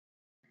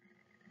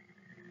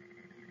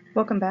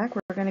Welcome back.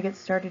 We're going to get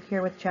started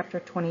here with Chapter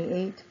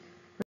 28.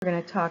 We're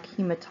going to talk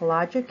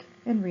hematologic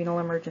and renal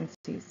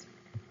emergencies.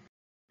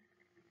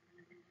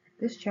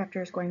 This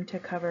chapter is going to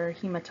cover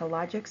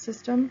hematologic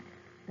system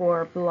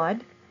or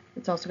blood.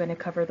 It's also going to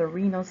cover the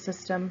renal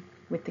system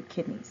with the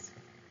kidneys.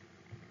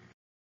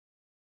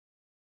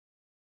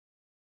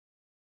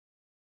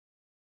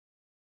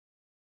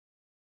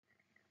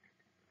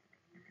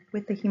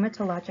 With the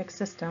hematologic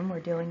system, we're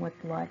dealing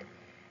with blood.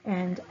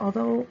 And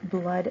although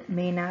blood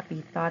may not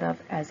be thought of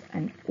as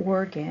an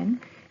organ,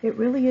 it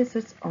really is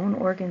its own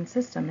organ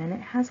system, and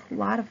it has a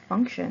lot of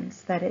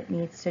functions that it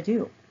needs to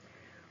do.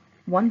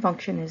 One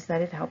function is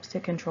that it helps to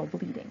control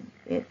bleeding.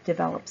 It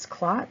develops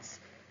clots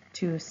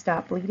to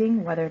stop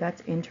bleeding, whether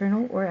that's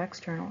internal or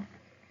external.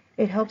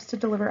 It helps to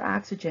deliver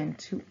oxygen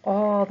to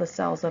all the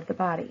cells of the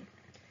body.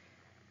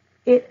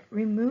 It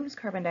removes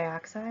carbon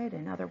dioxide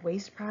and other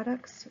waste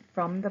products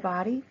from the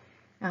body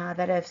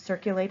that have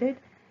circulated,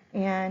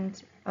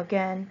 and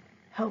again,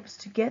 helps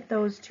to get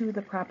those to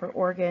the proper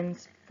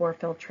organs for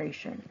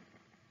filtration.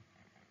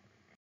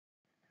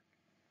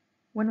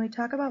 When we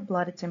talk about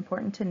blood, it's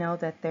important to know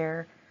that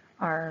there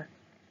are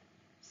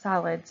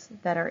solids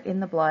that are in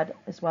the blood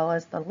as well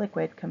as the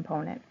liquid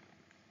component.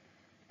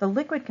 The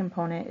liquid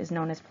component is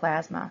known as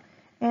plasma,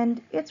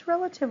 and it's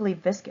relatively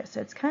viscous.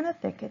 It's kind of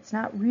thick. It's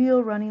not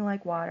real runny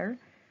like water,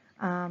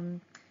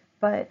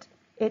 but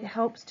it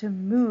helps to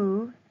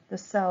move the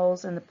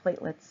cells and the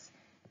platelets,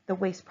 the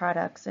waste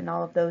products, and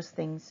all of those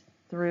things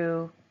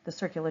through the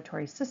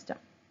circulatory system.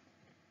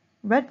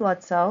 Red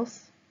blood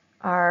cells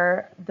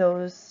are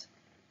those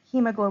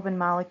hemoglobin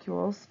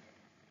molecules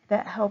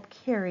that help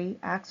carry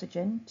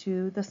oxygen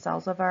to the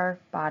cells of our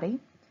body.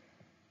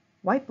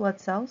 White blood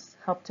cells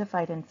help to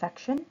fight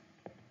infection,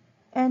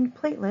 and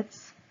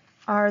platelets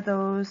are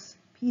those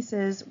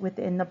pieces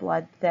within the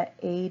blood that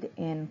aid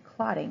in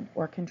clotting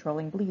or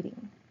controlling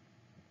bleeding.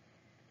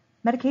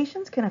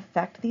 Medications can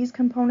affect these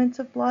components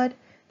of blood.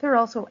 There are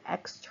also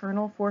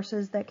external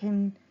forces that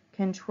can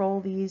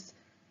control these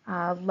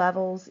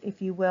levels,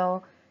 if you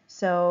will.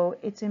 So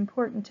it's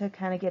important to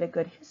kind of get a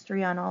good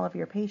history on all of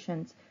your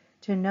patients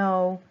to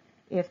know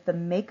if the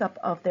makeup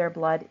of their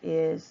blood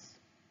is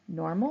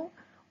normal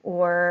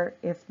or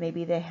if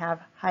maybe they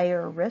have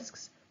higher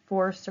risks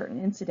for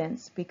certain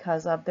incidents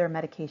because of their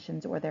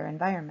medications or their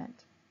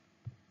environment.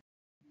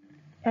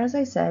 As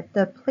I said,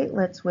 the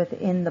platelets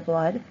within the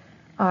blood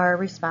are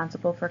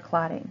responsible for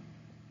clotting.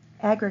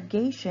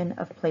 Aggregation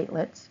of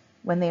platelets,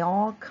 when they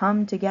all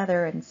come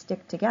together and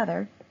stick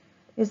together,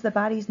 is the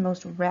body's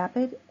most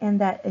rapid and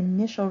that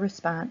initial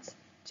response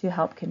to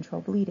help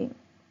control bleeding.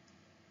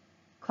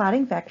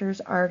 Clotting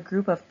factors are a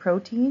group of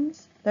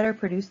proteins that are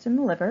produced in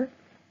the liver,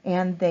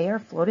 and they are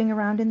floating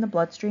around in the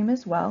bloodstream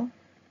as well.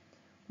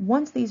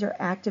 Once these are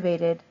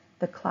activated,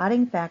 the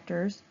clotting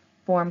factors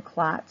form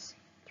clots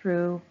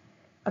through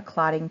a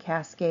clotting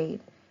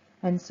cascade.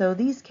 And so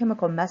these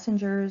chemical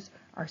messengers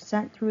are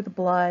sent through the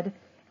blood,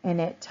 and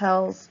it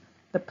tells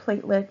the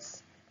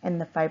platelets and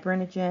the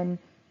fibrinogen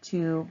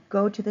to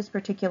go to this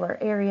particular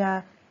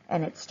area,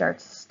 and it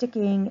starts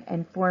sticking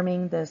and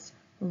forming this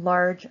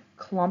large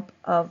clump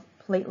of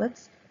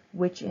platelets,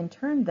 which in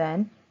turn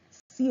then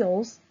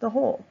seals the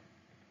hole.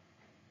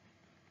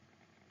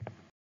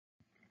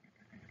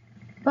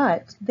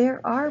 But there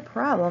are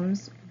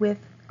problems with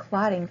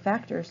clotting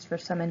factors for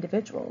some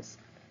individuals.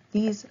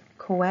 These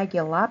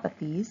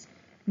coagulopathies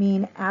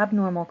mean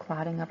abnormal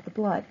clotting of the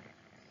blood.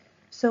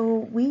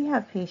 So we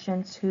have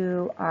patients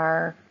who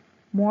are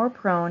more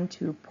prone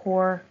to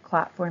poor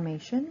clot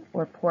formation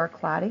or poor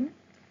clotting.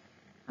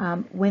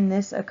 When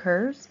this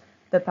occurs,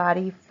 the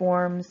body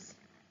forms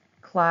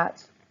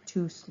clots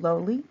too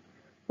slowly,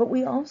 but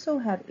we also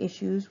have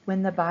issues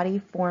when the body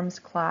forms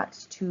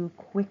clots too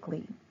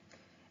quickly.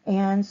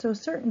 And so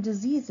certain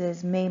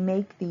diseases may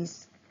make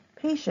these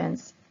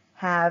patients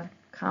have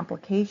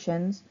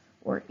complications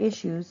or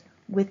issues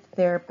with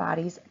their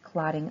body's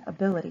clotting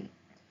ability.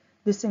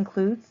 This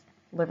includes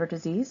liver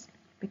disease,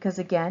 because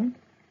again,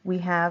 we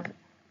have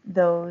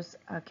those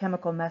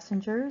chemical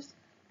messengers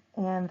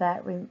and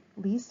that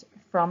release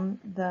from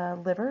the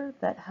liver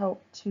that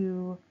help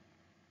to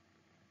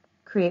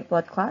create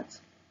blood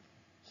clots.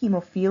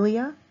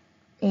 Hemophilia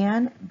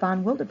and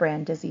von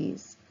Willebrand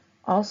disease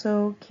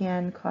also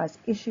can cause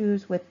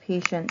issues with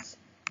patients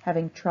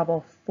having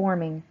trouble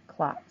forming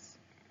clots.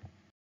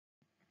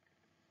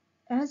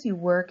 As you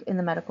work in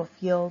the medical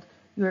field,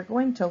 you are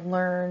going to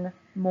learn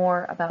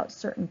more about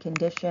certain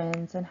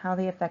conditions and how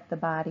they affect the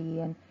body,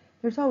 and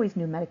there's always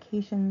new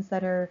medications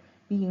that are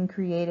being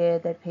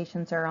created that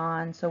patients are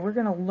on, so we're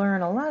going to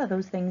learn a lot of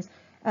those things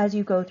as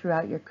you go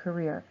throughout your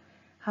career.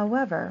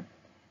 However,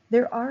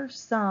 there are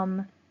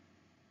some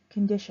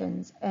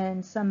conditions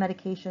and some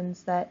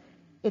medications that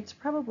it's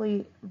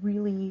probably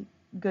really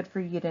good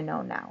for you to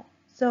know now.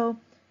 So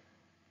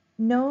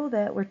know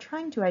that we're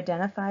trying to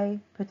identify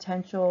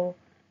potential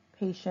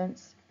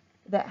patients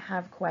that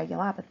have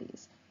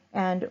coagulopathies,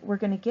 and we're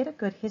going to get a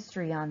good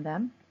history on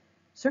them.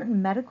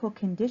 Certain medical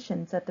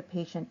conditions that the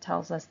patient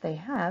tells us they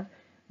have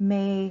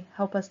may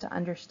help us to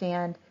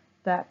understand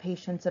that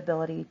patient's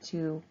ability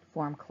to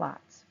form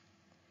clots.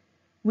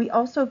 We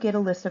also get a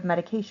list of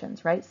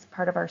medications, right? It's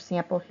part of our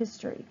sample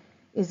history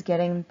is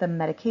getting the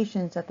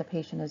medications that the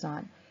patient is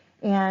on.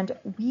 And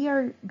we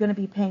are going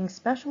to be paying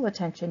special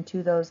attention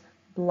to those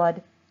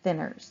blood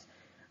thinners.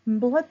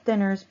 Blood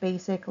thinners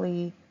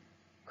basically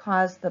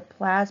cause the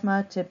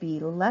plasma to be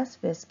less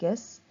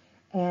viscous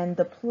and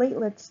the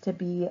platelets to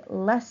be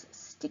less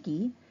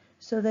sticky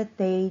so that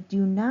they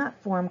do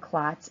not form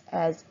clots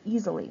as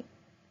easily.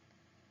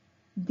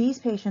 These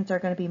patients are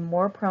going to be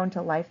more prone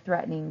to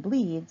life-threatening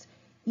bleeds,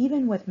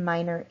 even with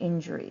minor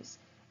injuries.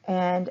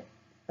 And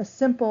a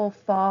simple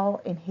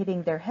fall and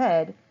hitting their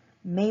head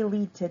may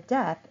lead to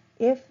death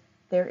if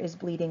there is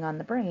bleeding on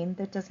the brain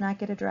that does not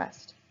get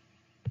addressed.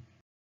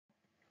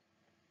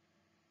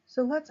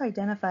 So let's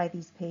identify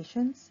these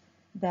patients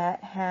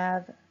that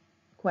have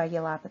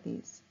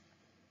coagulopathies.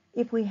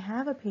 If we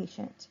have a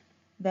patient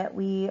that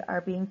we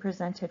are being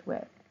presented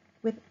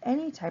with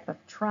any type of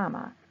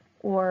trauma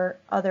or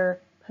other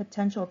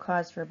potential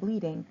cause for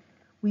bleeding,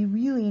 we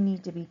really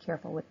need to be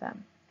careful with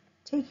them.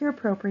 Take your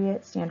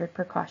appropriate standard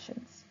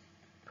precautions.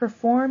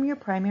 Perform your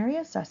primary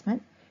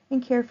assessment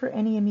and care for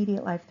any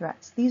immediate life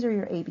threats. These are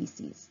your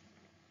ABCs.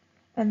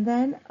 And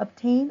then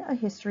obtain a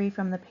history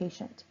from the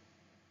patient.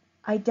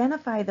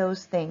 Identify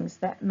those things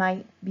that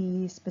might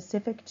be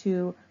specific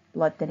to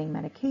blood thinning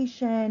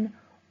medication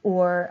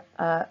or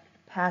a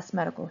past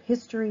medical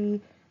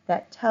history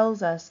that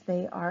tells us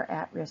they are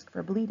at risk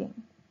for bleeding.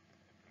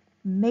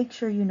 Make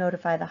sure you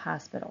notify the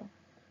hospital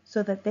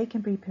so that they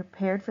can be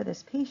prepared for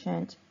this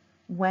patient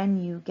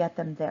when you get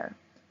them there.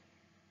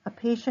 A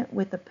patient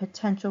with a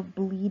potential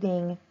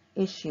bleeding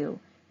issue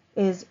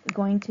is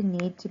going to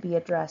need to be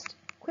addressed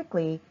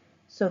quickly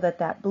so that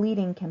that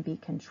bleeding can be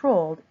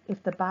controlled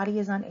if the body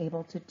is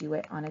unable to do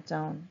it on its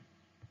own.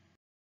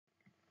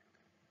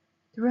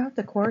 Throughout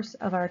the course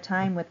of our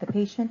time with the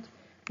patient,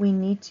 we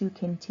need to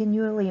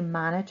continually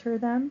monitor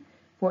them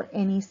for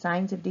any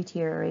signs of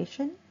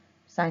deterioration,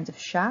 signs of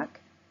shock,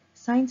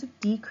 signs of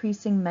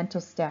decreasing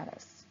mental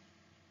status.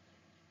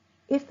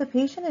 If the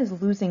patient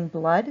is losing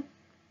blood,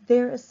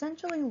 they're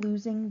essentially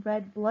losing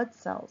red blood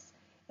cells,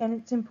 and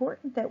it's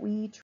important that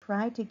we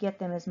try to get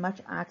them as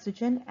much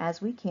oxygen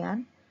as we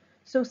can.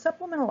 So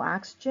supplemental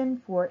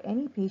oxygen for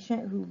any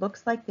patient who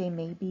looks like they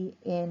may be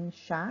in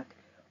shock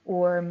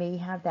or may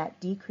have that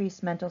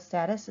decreased mental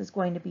status is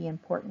going to be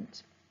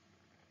important.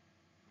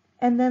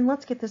 And then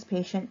let's get this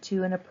patient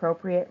to an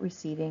appropriate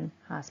receiving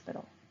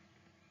hospital.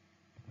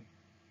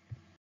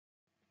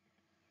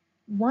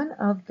 One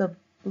of the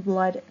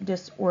blood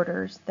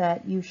disorders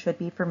that you should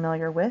be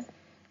familiar with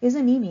is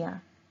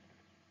anemia.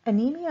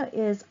 Anemia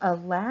is a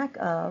lack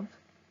of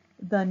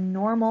the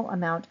normal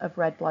amount of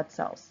red blood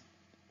cells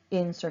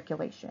in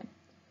circulation.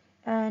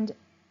 And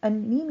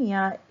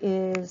anemia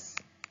is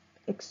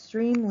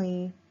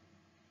extremely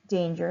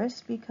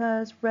dangerous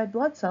because red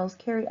blood cells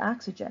carry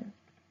oxygen.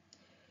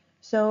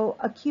 So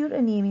acute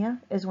anemia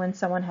is when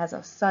someone has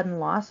a sudden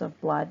loss of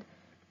blood.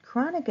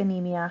 Chronic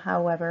anemia,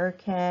 however,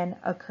 can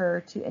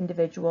occur to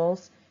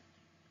individuals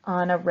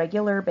on a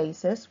regular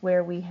basis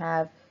where we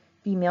have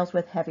females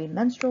with heavy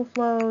menstrual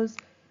flows,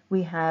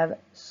 we have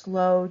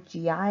slow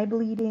GI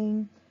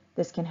bleeding.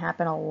 This can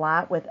happen a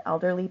lot with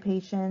elderly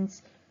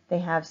patients. They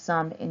have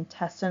some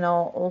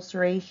intestinal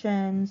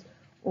ulcerations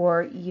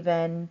or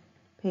even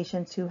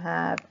patients who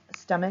have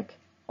stomach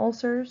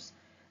ulcers.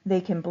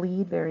 They can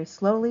bleed very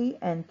slowly,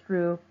 and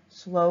through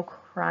slow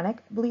chronic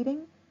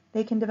bleeding,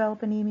 they can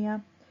develop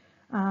anemia.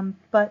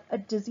 But a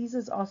disease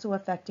is also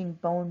affecting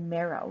bone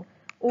marrow,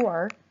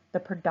 or the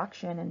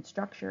production and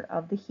structure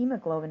of the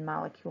hemoglobin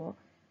molecule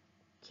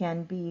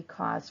can be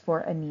cause for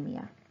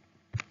anemia.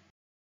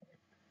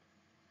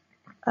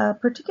 A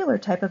particular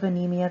type of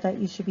anemia that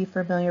you should be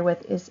familiar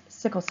with is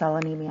sickle cell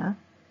anemia.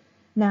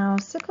 Now,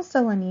 sickle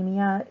cell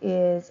anemia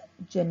is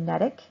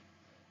genetic,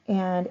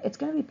 and it's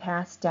going to be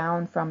passed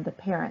down from the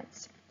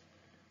parents.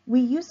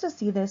 We used to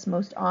see this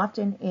most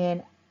often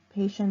in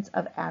patients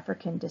of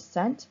African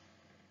descent,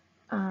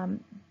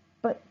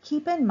 but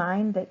keep in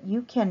mind that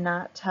you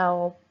cannot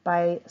tell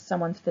by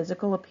someone's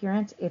physical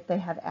appearance if they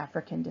have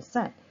African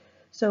descent.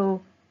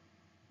 So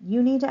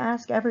you need to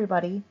ask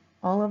everybody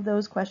all of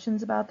those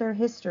questions about their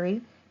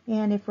history,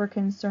 and if we're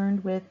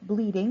concerned with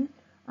bleeding,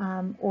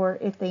 or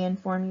if they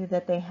inform you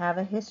that they have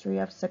a history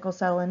of sickle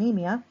cell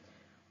anemia,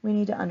 we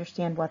need to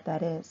understand what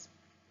that is.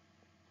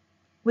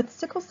 With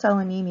sickle cell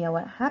anemia,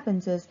 what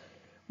happens is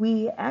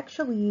we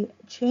actually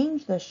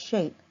change the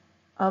shape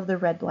of the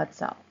red blood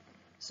cell.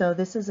 So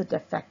this is a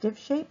defective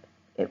shape.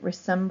 It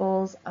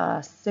resembles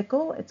a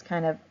sickle. It's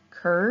kind of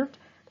curved.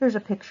 There's a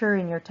picture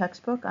in your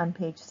textbook on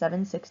page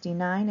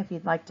 769 if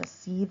you'd like to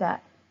see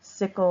that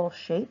sickle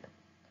shape.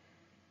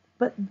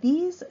 But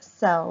these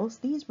cells,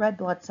 these red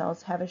blood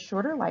cells, have a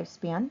shorter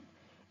lifespan,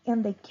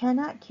 and they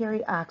cannot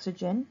carry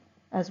oxygen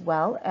as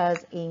well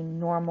as a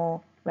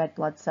normal red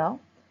blood cell.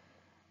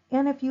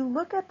 And if you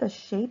look at the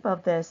shape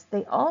of this,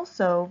 they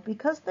also,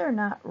 because they're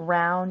not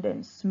round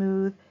and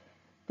smooth,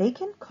 they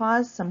can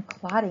cause some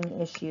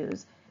clotting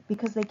issues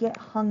because they get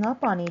hung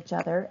up on each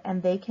other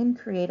and they can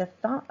create a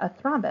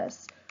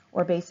thrombus,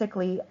 or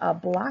basically a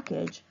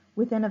blockage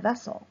within a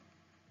vessel.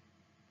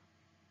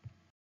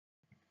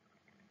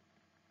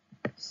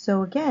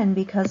 So again,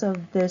 because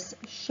of this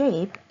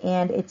shape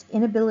and its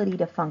inability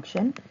to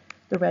function,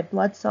 the red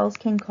blood cells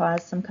can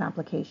cause some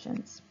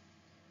complications.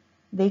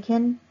 They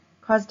can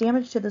cause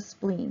damage to the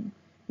spleen,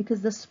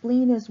 because the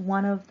spleen is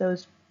one of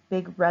those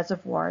big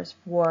reservoirs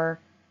for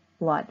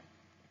blood.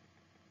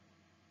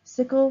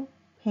 Sickle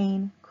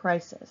pain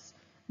crisis.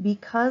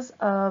 Because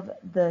of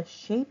the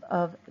shape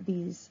of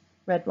these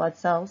red blood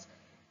cells,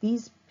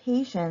 these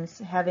patients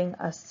having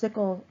a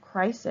sickle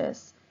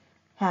crisis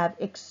have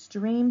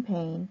extreme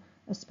pain,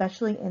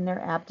 especially in their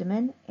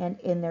abdomen and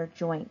in their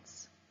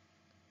joints.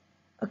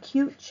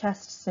 Acute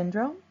chest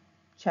syndrome,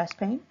 chest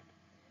pain.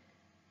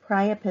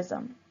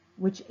 Priapism,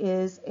 which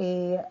is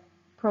a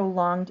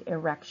prolonged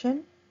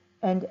erection,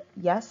 and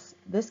yes,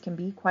 this can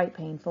be quite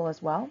painful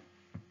as well.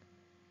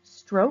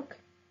 Stroke,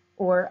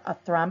 or a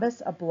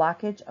thrombus, a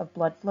blockage of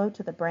blood flow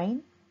to the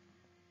brain.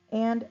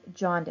 And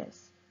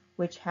jaundice,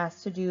 which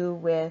has to do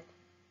with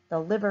the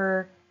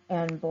liver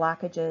and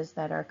blockages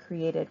that are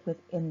created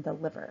within the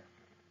liver.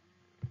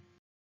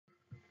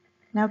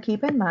 Now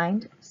keep in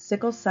mind,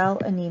 sickle cell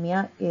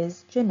anemia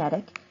is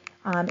genetic.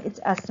 It's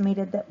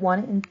estimated that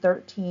 1 in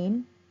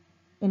 13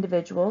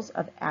 individuals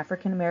of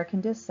African American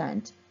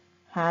descent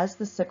has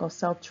the sickle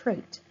cell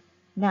trait.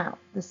 Now,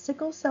 the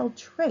sickle cell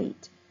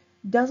trait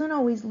doesn't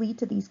always lead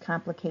to these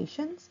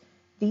complications.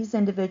 These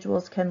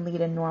individuals can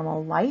lead a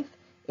normal life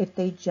if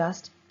they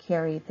just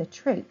carry the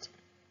trait.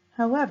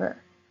 However,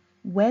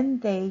 when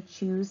they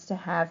choose to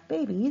have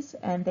babies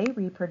and they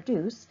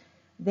reproduce,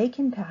 they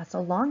can pass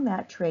along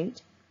that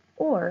trait,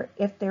 or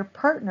if their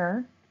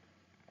partner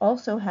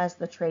also has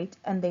the trait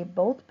and they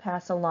both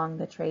pass along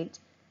the trait,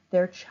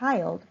 their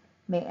child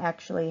may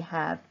actually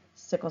have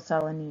sickle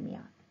cell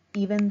anemia,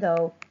 even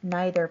though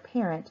neither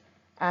parent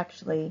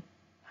actually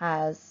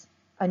has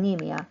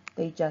anemia,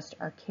 they just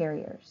are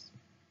carriers.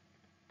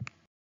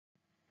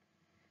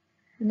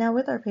 Now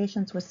with our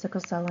patients with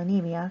sickle cell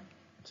anemia,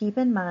 keep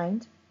in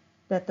mind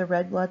that the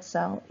red blood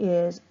cell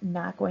is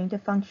not going to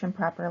function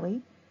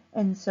properly,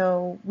 and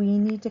so we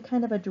need to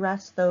kind of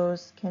address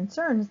those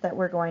concerns that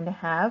we're going to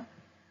have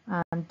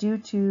due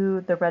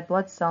to the red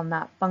blood cell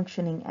not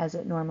functioning as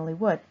it normally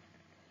would.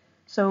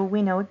 So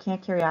we know it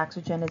can't carry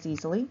oxygen as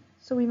easily,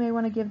 so we may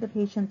want to give the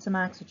patient some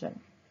oxygen.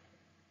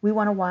 We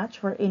want to watch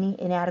for any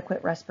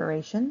inadequate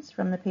respirations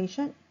from the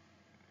patient.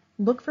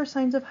 Look for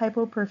signs of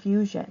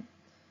hypoperfusion.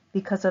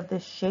 Because of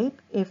this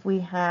shape, if we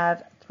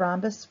have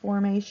thrombus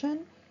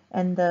formation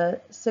and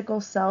the sickle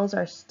cells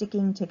are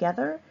sticking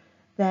together,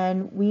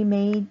 then we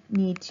may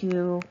need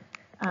to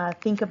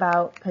think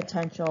about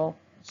potential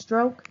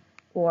stroke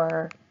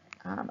or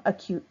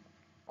acute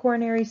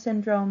coronary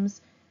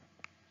syndromes.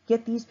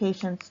 Get these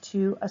patients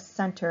to a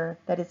center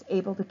that is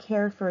able to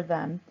care for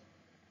them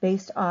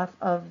based off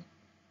of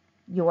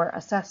your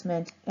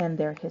assessment and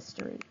their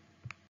history.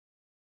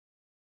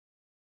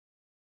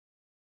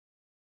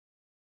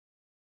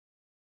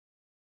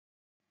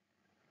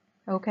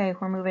 Okay,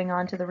 we're moving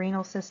on to the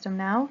renal system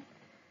now.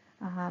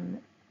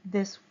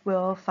 This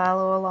will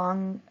follow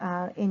along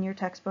in your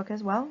textbook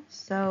as well.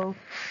 So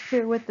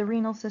here with the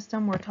renal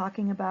system, we're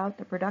talking about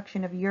the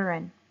production of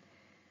urine.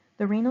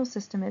 The renal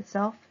system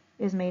itself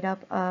is made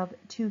up of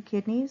 2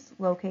 kidneys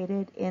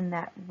located in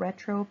that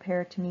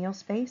retroperitoneal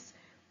space,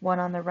 one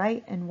on the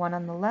right and one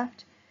on the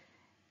left.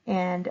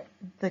 And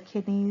the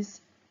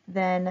kidneys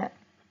then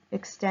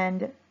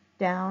extend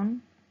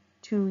down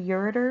to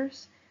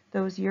ureters.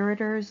 Those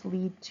ureters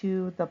lead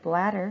to the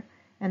bladder,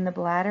 and the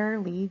bladder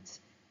leads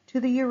to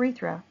the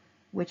urethra,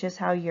 which is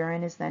how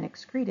urine is then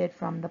excreted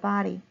from the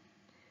body.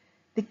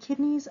 The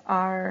kidneys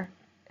are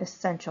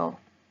essential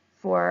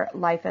for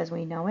life as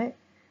we know it.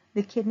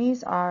 The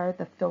kidneys are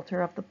the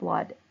filter of the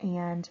blood,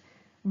 and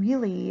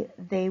really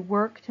they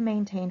work to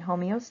maintain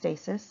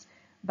homeostasis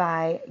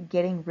by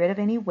getting rid of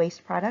any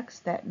waste products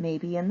that may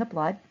be in the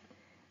blood.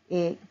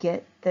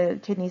 The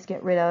kidneys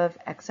get rid of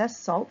excess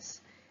salts,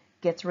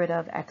 gets rid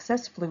of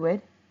excess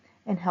fluid,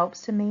 and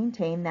helps to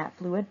maintain that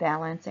fluid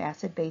balance,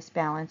 acid-base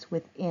balance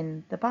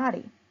within the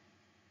body.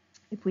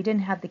 If we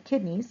didn't have the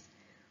kidneys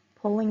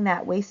pulling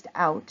that waste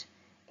out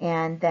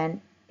and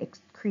then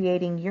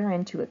creating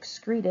urine to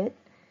excrete it,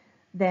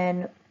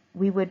 then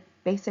we would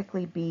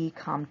basically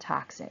become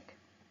toxic,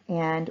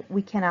 and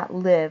we cannot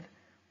live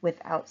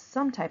without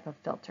some type of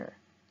filter.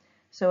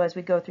 So as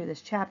we go through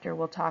this chapter,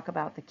 we'll talk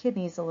about the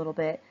kidneys a little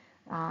bit,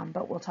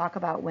 but we'll talk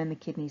about when the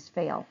kidneys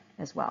fail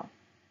as well.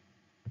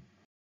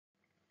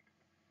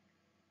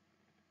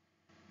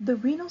 The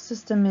renal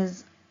system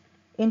is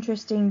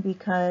interesting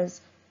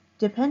because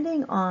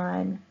depending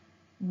on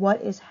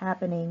what is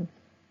happening,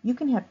 you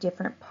can have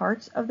different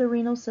parts of the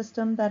renal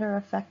system that are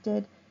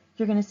affected.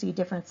 You're going to see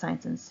different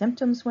signs and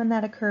symptoms when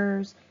that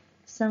occurs.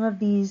 Some of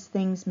these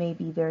things may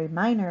be very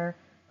minor,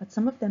 but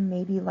some of them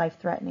may be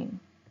life-threatening.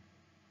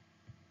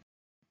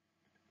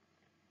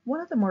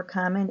 One of the more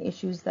common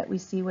issues that we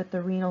see with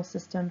the renal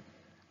system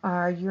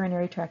are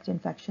urinary tract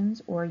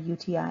infections, or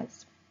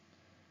UTIs.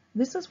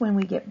 This is when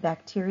we get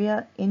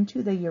bacteria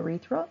into the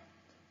urethra.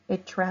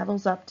 It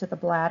travels up to the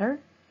bladder.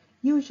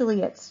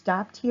 Usually it's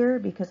stopped here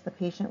because the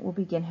patient will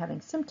begin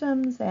having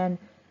symptoms and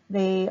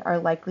they are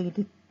likely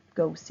to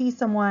go see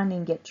someone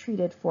and get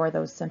treated for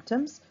those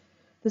symptoms.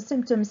 The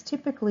symptoms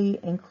typically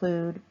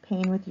include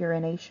pain with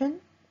urination,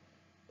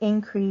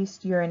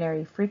 increased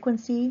urinary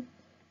frequency,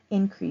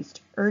 increased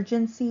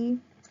urgency.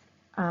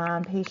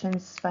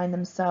 Patients find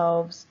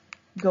themselves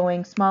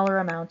going smaller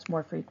amounts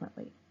more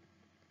frequently.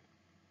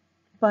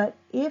 But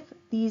if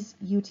these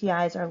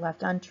UTIs are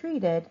left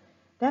untreated,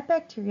 that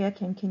bacteria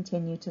can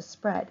continue to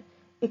spread.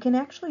 It can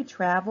actually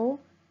travel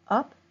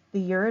up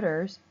the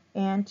ureters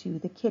and to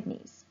the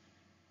kidneys.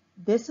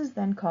 This is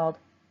then called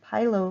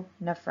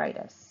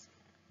pyelonephritis,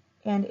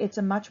 and it's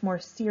a much more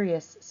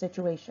serious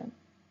situation.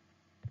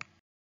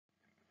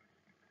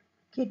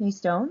 Kidney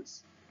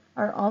stones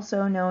are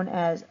also known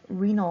as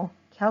renal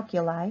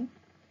calculi.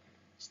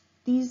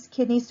 These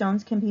kidney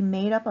stones can be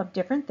made up of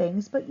different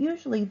things, but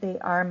usually they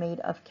are made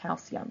of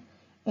calcium,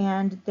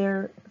 and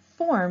they're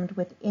formed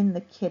within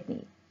the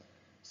kidney.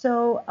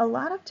 So a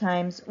lot of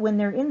times when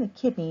they're in the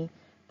kidney,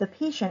 the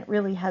patient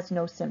really has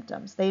no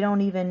symptoms. They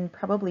don't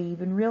probably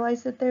even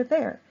realize that they're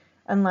there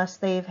unless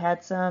they've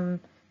had some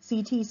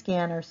CT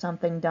scan or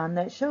something done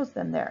that shows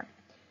them there.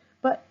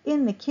 But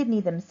in the kidney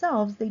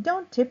themselves, they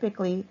don't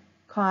typically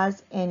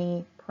cause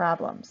any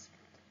problems.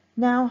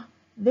 Now,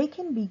 they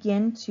can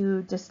begin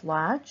to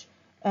dislodge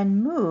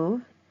and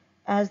move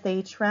as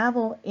they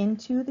travel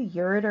into the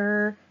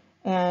ureter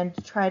and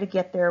try to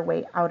get their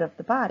way out of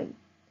the body.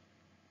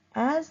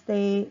 As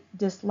they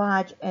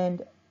dislodge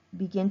and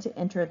begin to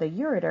enter the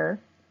ureter,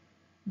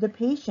 the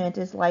patient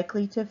is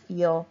likely to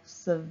feel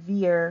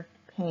severe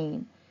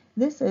pain.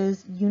 This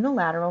is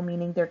unilateral,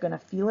 meaning they're going to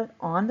feel it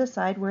on the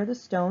side where the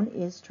stone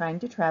is trying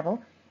to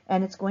travel,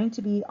 and it's going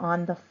to be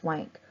on the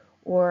flank,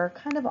 or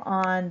kind of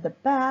on the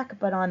back,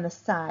 but on the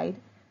side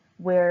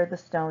where the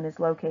stone is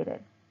located.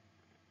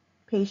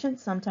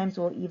 Patients sometimes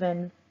will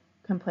even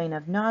complain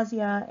of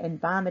nausea and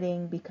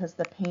vomiting because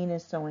the pain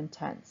is so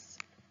intense.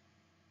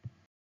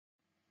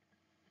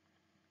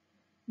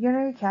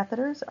 Urinary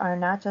catheters are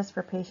not just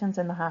for patients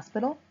in the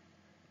hospital.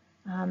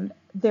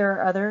 There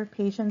are other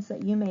patients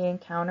that you may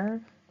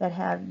encounter that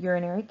have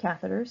urinary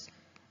catheters.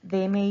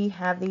 They may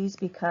have these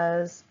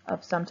because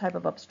of some type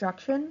of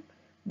obstruction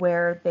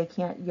where they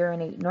can't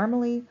urinate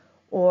normally,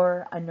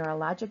 or a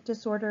neurologic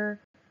disorder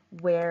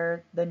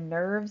where the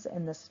nerves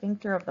and the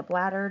sphincter of the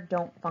bladder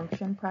don't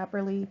function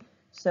properly.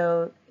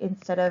 So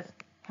instead of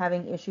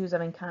having issues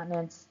of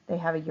incontinence, they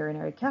have a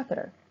urinary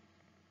catheter.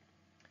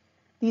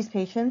 These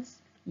patients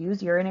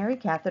use urinary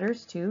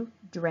catheters to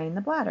drain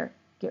the bladder,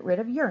 get rid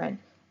of urine,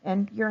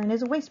 and urine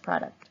is a waste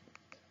product.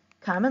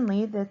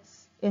 Commonly,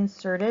 that's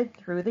inserted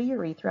through the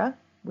urethra,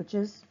 which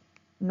is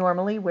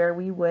normally where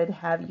we would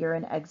have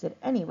urine exit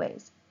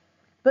anyways.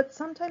 But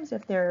sometimes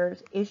if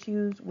there's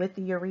issues with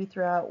the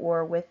urethra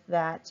or with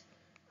that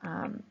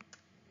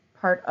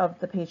part of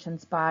the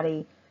patient's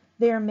body,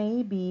 there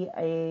may be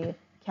a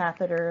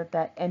catheter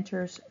that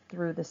enters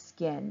through the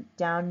skin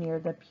down near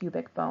the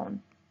pubic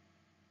bone.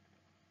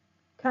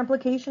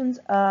 Complications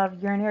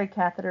of urinary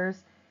catheters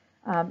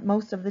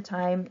most of the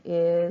time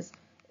is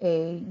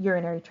a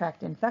urinary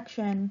tract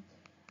infection,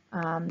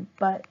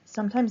 but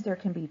sometimes there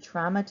can be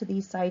trauma to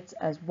these sites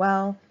as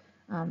well.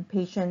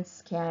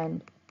 Patients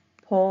can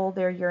pull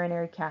their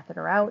urinary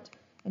catheter out,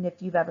 and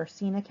if you've ever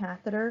seen a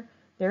catheter,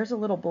 there's a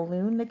little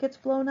balloon that gets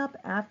blown up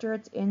after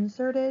it's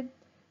inserted,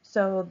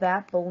 so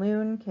that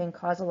balloon can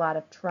cause a lot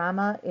of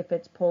trauma if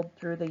it's pulled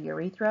through the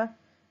urethra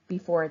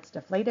before it's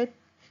deflated.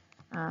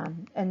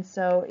 And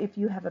so if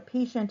you have a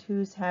patient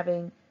who's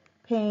having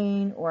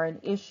pain or an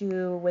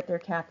issue with their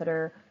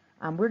catheter,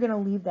 we're going to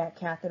leave that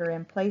catheter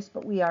in place,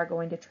 but we are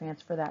going to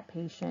transfer that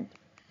patient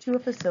to a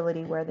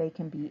facility where they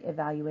can be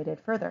evaluated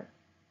further.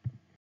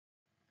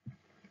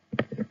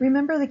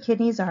 Remember, the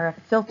kidneys are a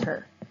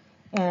filter,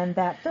 and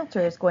that filter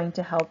is going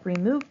to help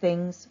remove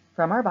things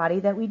from our body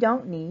that we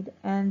don't need,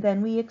 and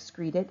then we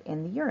excrete it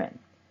in the urine.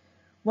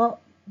 Well,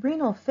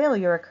 renal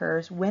failure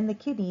occurs when the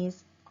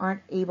kidneys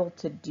aren't able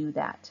to do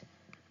that.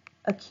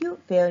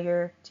 Acute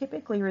failure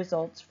typically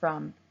results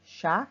from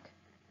shock,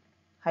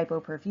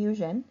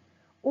 hypoperfusion,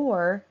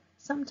 or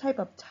some type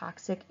of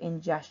toxic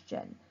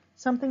ingestion.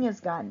 Something has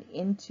gotten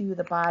into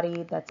the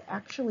body that's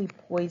actually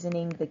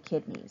poisoning the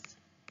kidneys.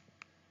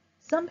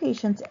 Some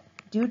patients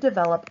do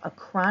develop a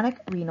chronic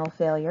renal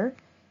failure.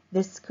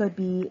 This could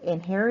be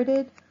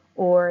inherited,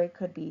 or it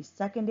could be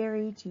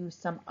secondary to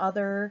some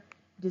other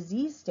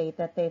disease state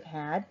that they've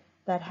had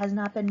that has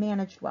not been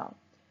managed well.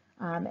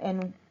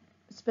 And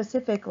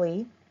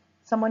specifically,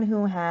 someone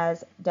who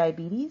has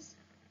diabetes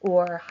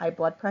or high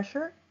blood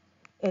pressure,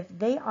 if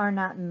they are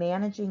not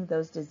managing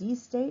those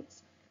disease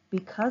states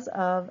because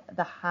of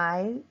the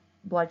high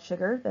blood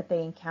sugar that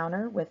they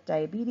encounter with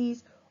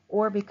diabetes,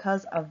 or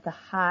because of the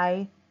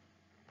high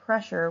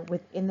pressure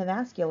within the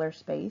vascular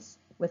space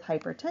with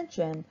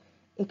hypertension,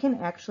 it can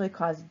actually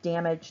cause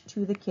damage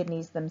to the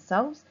kidneys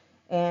themselves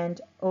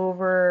and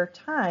over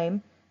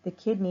time, the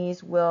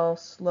kidneys will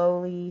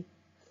slowly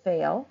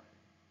fail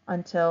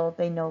until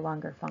they no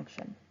longer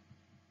function.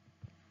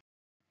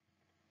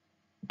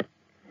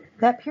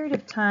 That period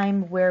of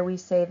time where we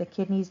say the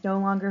kidneys no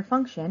longer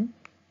function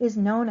is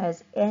known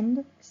as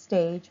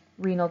end-stage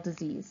renal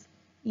disease,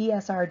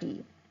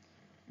 ESRD.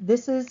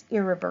 This is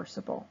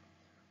irreversible.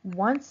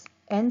 Once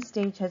end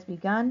stage has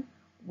begun,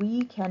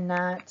 we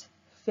cannot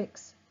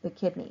fix the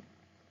kidney.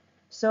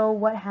 So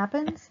what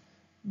happens?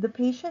 The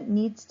patient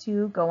needs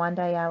to go on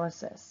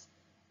dialysis.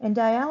 And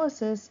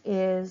dialysis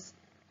is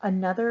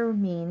another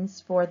means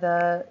for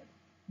the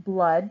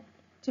blood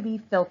to be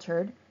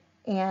filtered,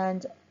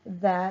 and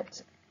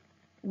that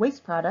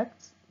waste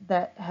products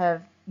that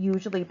have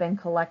usually been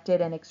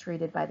collected and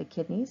excreted by the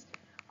kidneys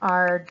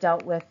are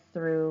dealt with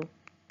through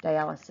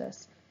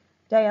dialysis.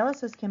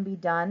 Dialysis can be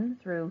done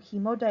through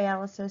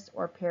hemodialysis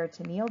or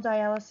peritoneal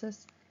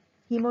dialysis.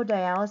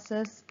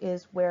 Hemodialysis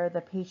is where the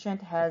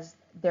patient has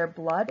their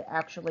blood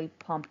actually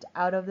pumped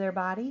out of their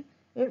body.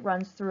 It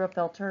runs through a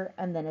filter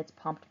and then it's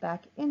pumped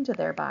back into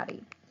their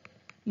body.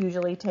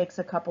 Usually takes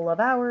a couple of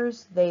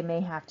hours. They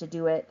may have to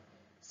do it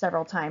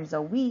several times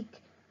a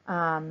week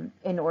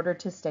in order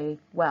to stay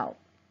well.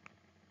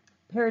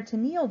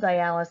 Peritoneal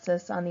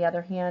dialysis, on the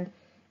other hand,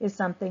 is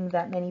something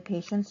that many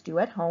patients do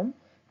at home.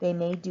 They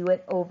may do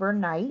it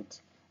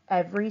overnight,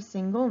 every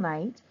single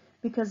night,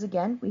 because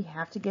again, we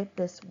have to get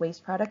this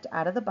waste product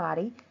out of the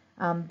body,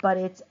 but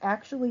it's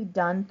actually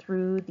done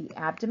through the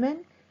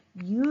abdomen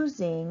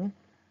using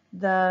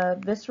the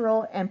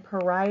visceral and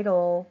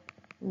parietal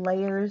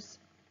layers,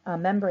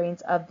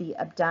 membranes of the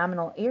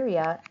abdominal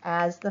area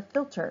as the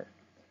filter.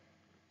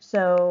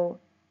 So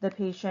the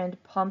patient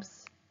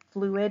pumps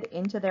fluid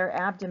into their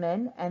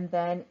abdomen and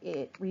then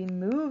it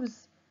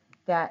removes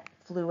that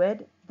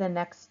fluid the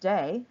next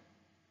day.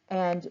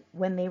 And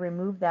when they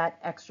remove that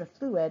extra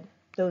fluid,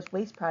 those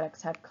waste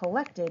products have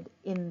collected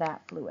in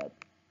that fluid,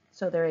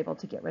 so they're able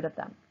to get rid of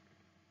them.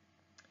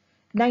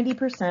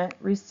 90%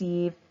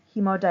 receive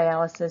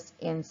hemodialysis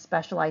in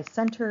specialized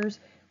centers.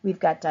 We've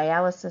got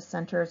dialysis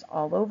centers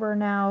all over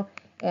now,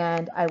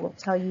 and I will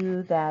tell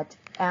you that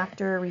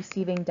after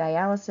receiving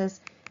dialysis,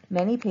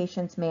 many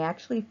patients may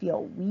actually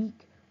feel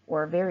weak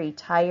or very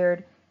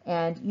tired,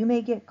 and you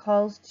may get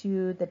calls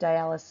to the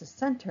dialysis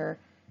center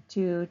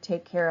to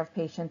take care of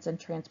patients and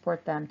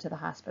transport them to the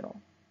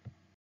hospital.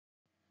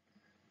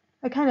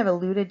 I kind of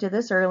alluded to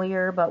this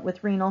earlier, but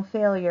with renal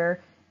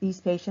failure,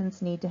 these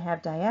patients need to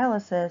have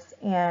dialysis,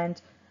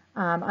 and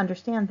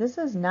understand this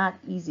is not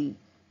easy.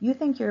 You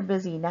think you're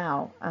busy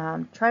now.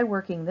 Try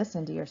working this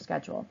into your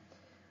schedule.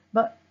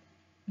 But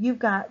you've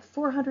got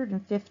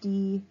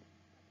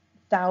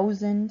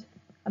 450,000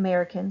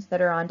 Americans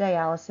that are on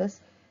dialysis.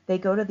 They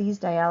go to these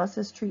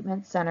dialysis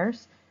treatment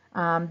centers.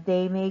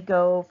 They may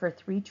go for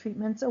 3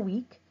 treatments a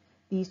week.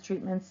 These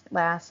treatments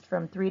last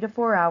from 3 to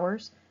 4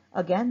 hours.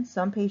 Again,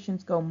 some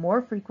patients go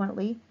more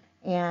frequently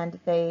and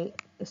they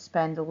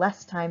spend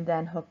less time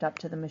then hooked up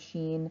to the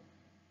machine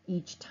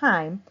each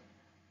time,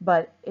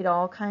 but it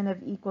all kind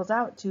of equals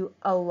out to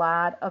a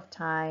lot of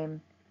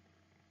time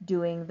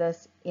doing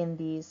this in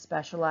these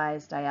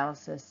specialized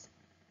dialysis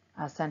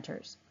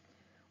centers.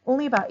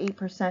 Only about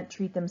 8%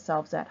 treat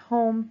themselves at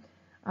home.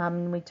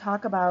 When we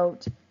talk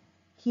about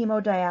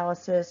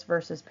hemodialysis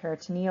versus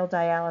peritoneal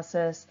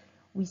dialysis,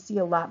 we see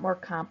a lot more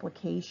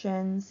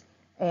complications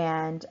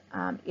and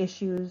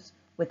issues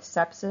with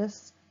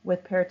sepsis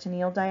with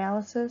peritoneal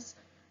dialysis.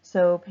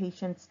 So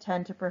patients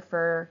tend to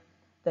prefer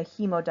the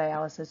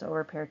hemodialysis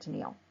over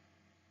peritoneal.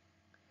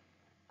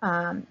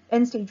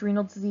 End-stage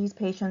renal disease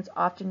patients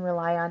often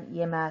rely on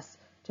EMS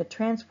to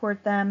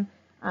transport them.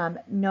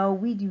 No,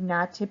 we do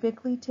not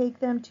typically take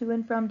them to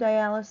and from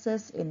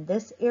dialysis in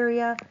this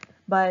area,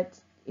 but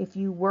if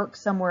you work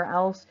somewhere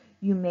else,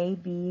 you may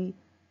be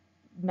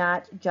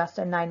not just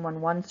a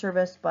 911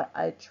 service, but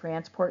a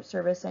transport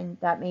service, and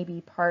that may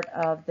be part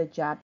of the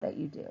job that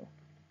you do.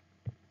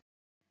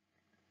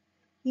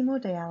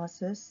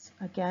 Hemodialysis,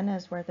 again,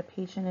 is where the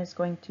patient is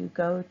going to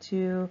go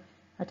to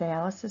a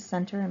dialysis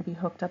center and be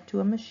hooked up to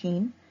a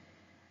machine.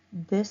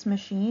 This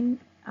machine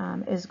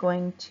is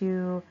going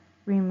to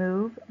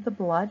remove the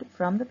blood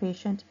from the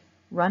patient,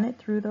 run it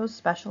through those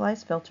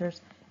specialized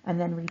filters, and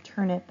then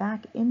return it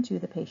back into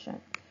the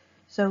patient.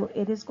 So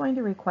it is going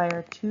to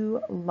require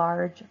 2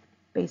 large,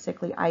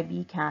 basically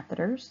IV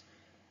catheters,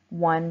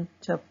 one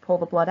to pull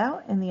the blood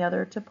out and the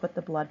other to put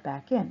the blood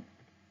back in.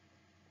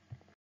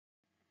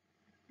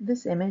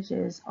 This image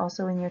is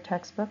also in your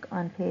textbook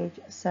on page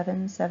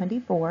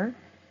 774.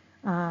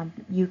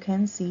 You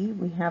can see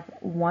we have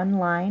one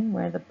line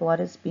where the blood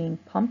is being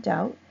pumped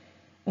out,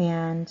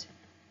 and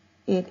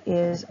it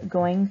is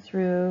going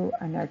through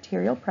an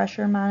arterial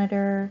pressure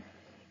monitor.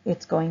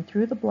 It's going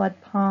through the blood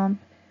pump.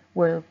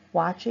 We're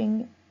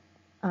watching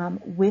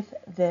with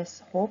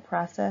this whole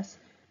process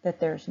that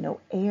there's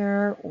no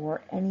air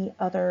or any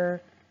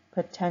other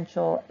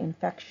potential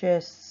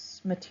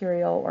infectious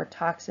material or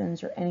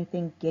toxins or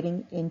anything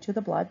getting into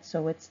the blood,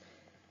 so it's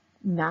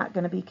not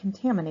going to be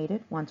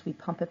contaminated once we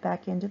pump it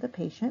back into the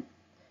patient.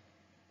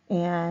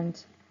 And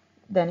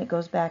Then it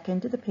goes back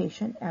into the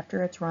patient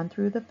after it's run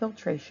through the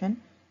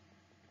filtration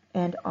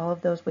and all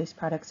of those waste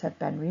products have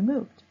been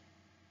removed.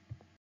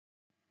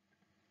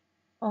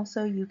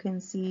 Also, you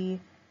can see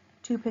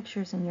two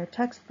pictures in your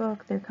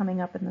textbook. They're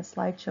coming up in the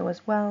slideshow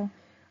as well.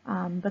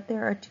 But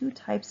there are two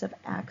types of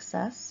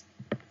access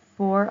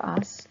for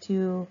us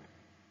to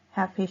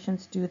have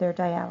patients do their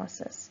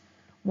dialysis.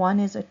 One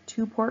is a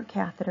 2-port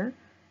catheter,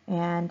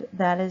 and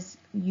that is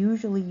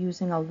usually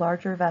using a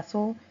larger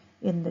vessel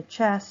in the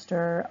chest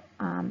or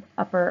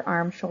upper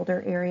arm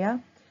shoulder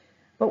area.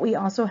 But we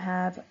also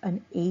have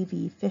an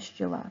AV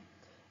fistula,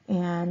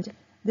 and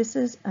this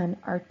is an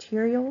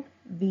arterial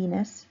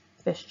venous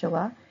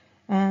fistula.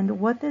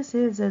 And what this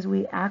is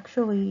we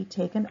actually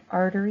take an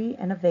artery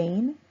and a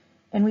vein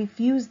and we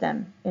fuse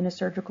them in a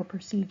surgical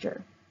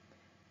procedure.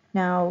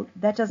 Now,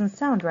 that doesn't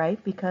sound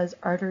right because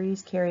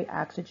arteries carry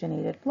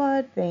oxygenated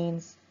blood,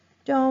 veins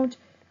don't,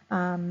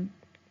 and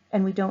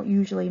we don't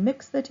usually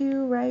mix the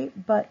two, right?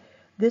 But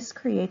this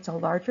creates a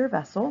larger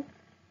vessel.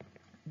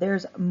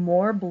 There's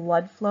more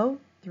blood flow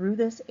through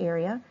this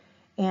area,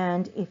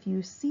 and if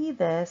you see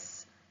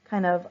this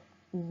kind of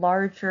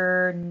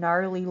larger,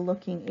 gnarly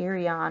looking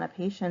area on a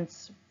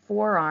patient's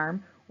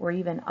forearm or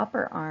even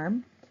upper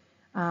arm,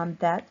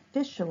 that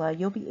fistula,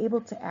 you'll be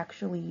able to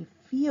actually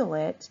feel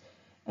it,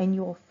 and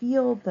you'll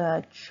feel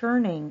the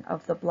churning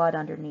of the blood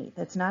underneath.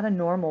 It's not a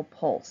normal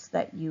pulse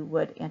that you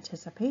would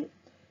anticipate.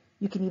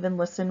 You can even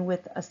listen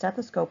with a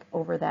stethoscope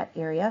over that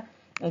area,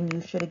 and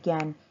you should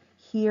again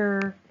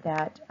hear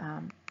that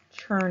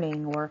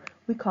churning, or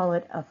we call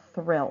it a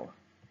thrill.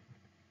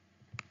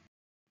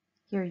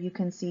 Here you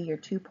can see your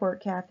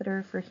 2-port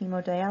catheter for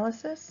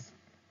hemodialysis.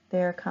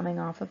 They're coming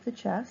off of the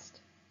chest.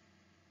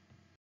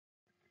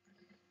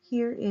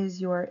 Here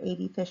is your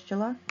AV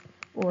fistula,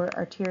 or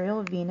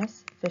arterial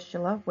venous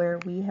fistula, where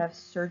we have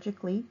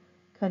surgically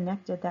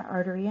connected that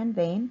artery and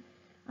vein.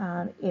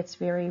 It's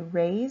very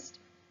raised.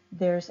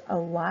 There's a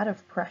lot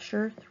of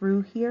pressure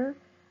through here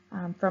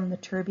from the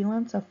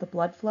turbulence of the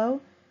blood flow,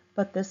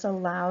 but this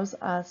allows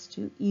us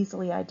to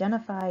easily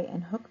identify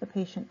and hook the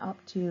patient up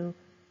to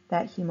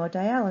that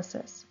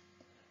hemodialysis.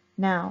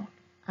 Now,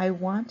 I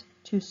want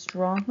to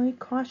strongly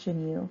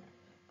caution you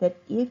that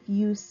if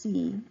you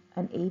see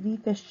an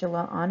AV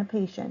fistula on a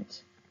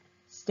patient,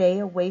 stay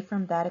away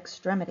from that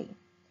extremity.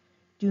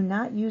 Do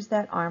not use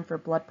that arm for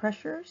blood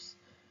pressures.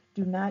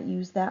 Do not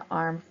use that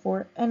arm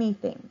for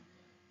anything.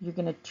 You're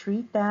going to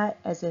treat that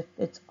as if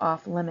it's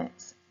off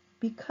limits,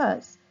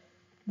 because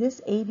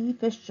this AV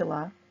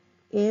fistula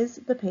is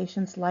the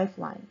patient's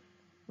lifeline,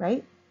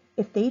 right?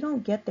 If they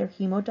don't get their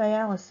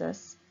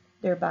hemodialysis,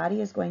 their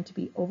body is going to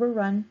be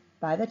overrun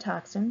by the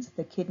toxins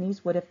the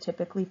kidneys would have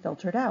typically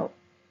filtered out.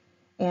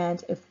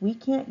 And if we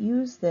can't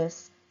use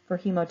this for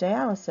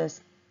hemodialysis,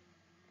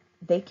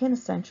 they can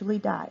essentially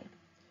die.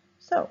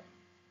 So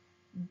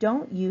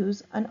don't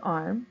use an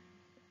arm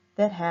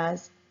that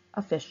has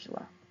a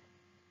fistula.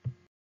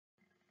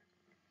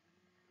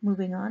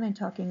 Moving on and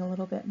talking a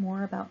little bit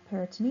more about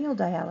peritoneal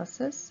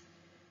dialysis.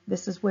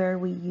 This is where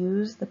we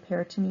use the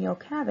peritoneal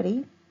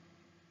cavity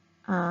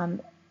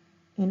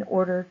in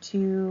order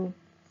to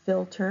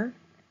filter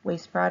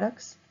waste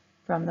products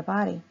from the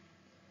body.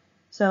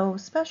 So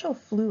special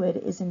fluid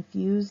is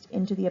infused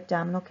into the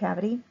abdominal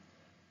cavity.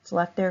 It's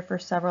left there for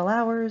several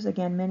hours.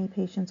 Again, many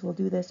patients will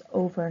do this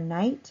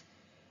overnight.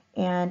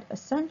 And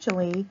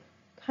essentially,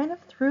 kind of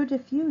through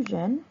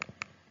diffusion,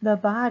 the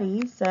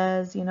body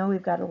says, you know,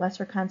 we've got a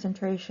lesser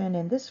concentration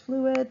in this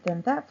fluid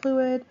than that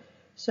fluid.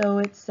 So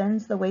it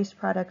sends the waste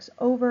products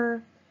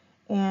over,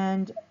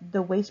 and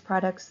the waste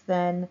products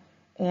then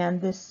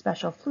and this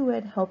special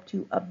fluid help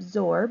to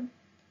absorb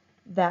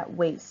that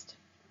waste.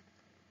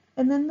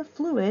 And then the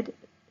fluid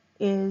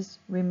is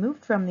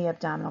removed from the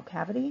abdominal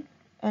cavity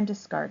and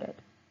discarded.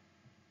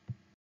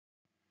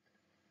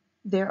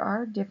 There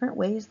are different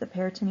ways that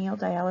peritoneal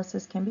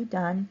dialysis can be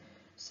done.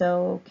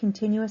 So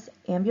continuous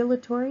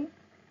ambulatory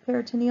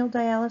peritoneal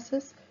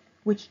dialysis,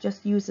 which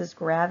just uses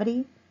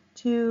gravity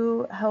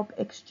to help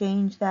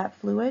exchange that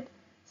fluid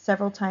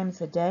several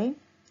times a day.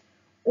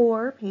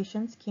 Or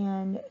patients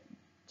can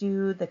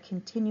do the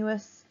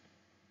continuous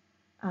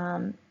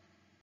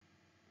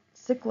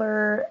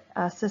Sickler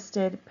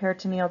assisted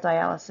peritoneal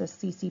dialysis,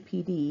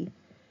 CCPD.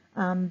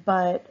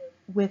 But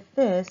with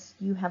this,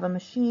 you have a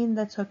machine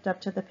that's hooked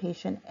up to the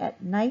patient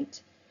at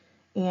night,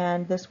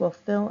 and this will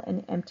fill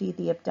and empty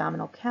the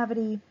abdominal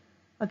cavity,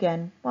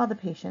 again, while the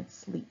patient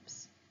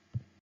sleeps.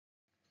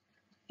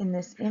 In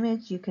this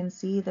image, you can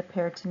see the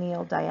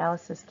peritoneal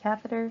dialysis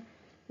catheter.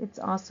 It's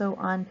also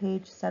on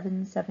page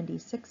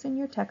 776 in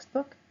your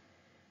textbook.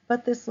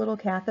 But this little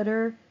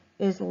catheter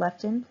is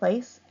left in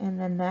place, and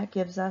then that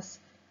gives us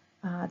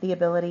the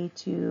ability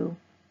to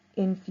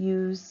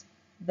infuse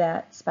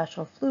that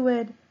special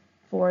fluid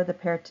for the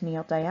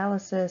peritoneal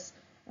dialysis,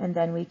 and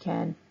then we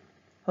can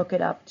hook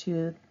it up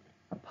to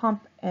a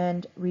pump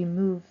and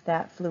remove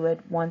that fluid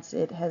once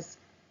it has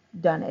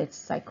done its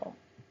cycle.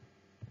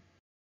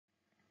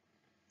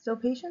 So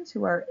patients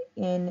who are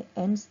in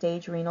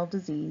end-stage renal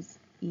disease,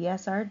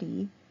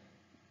 ESRD,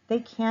 they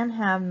can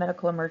have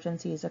medical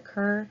emergencies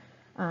occur,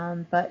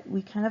 but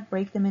we kind of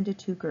break them into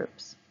two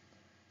groups.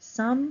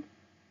 Some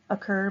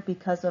occur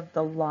because of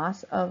the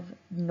loss of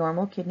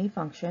normal kidney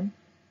function,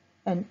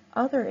 and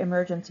other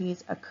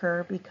emergencies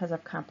occur because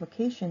of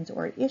complications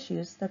or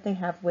issues that they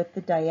have with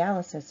the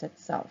dialysis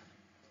itself.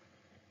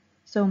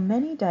 So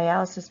many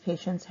dialysis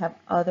patients have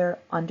other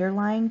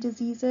underlying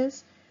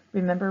diseases.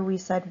 Remember, we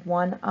said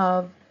one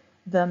of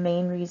the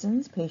main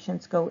reasons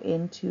patients go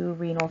into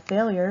renal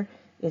failure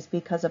is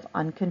because of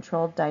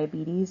uncontrolled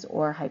diabetes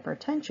or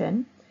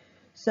hypertension.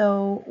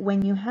 So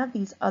when you have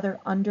these other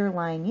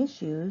underlying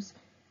issues,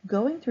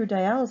 going through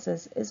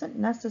dialysis isn't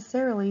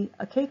necessarily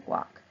a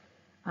cakewalk.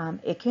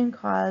 It can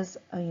cause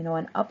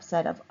an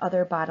upset of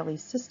other bodily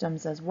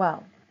systems as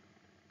well.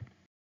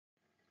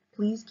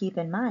 Please keep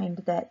in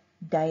mind that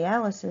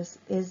dialysis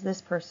is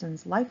this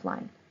person's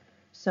lifeline.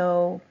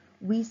 So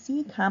we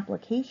see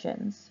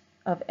complications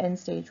of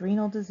end-stage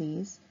renal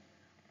disease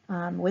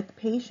with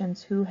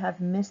patients who have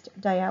missed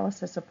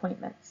dialysis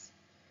appointments.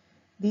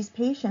 These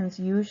patients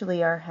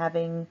usually are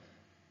having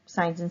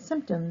signs and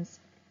symptoms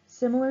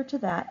similar to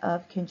that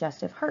of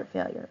congestive heart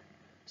failure.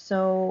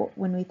 So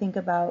when we think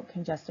about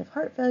congestive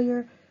heart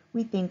failure,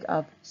 we think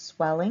of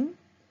swelling.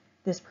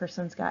 This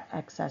person's got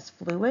excess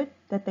fluid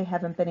that they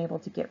haven't been able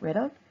to get rid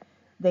of.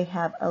 They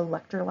have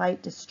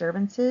electrolyte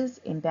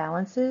disturbances,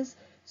 imbalances,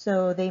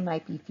 so they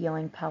might be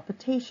feeling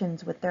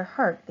palpitations with their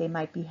heart. They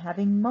might be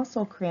having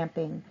muscle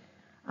cramping.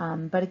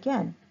 But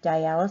again,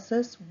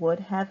 dialysis would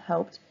have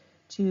helped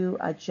to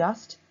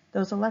adjust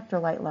those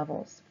electrolyte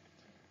levels.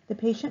 The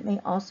patient may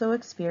also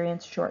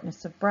experience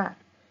shortness of breath,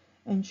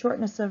 and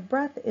shortness of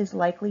breath is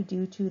likely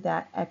due to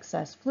that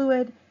excess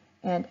fluid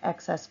and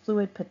excess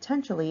fluid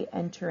potentially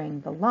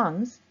entering the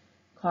lungs,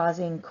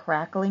 causing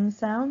crackling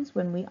sounds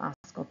when we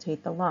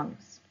auscultate the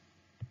lungs.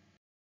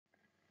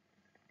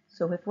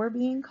 So if we're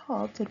being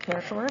called to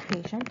care for a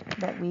patient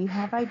that we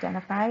have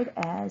identified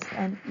as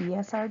an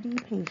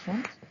ESRD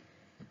patient,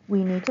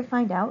 we need to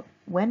find out,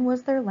 when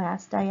was their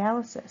last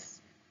dialysis?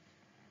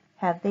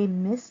 Have they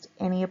missed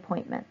any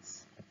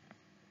appointments?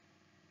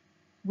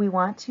 We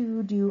want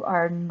to do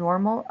our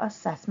normal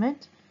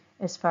assessment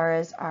as far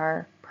as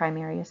our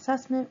primary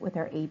assessment with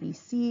our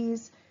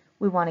ABCs.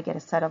 We want to get a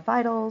set of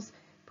vitals,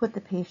 put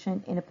the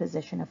patient in a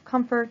position of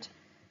comfort,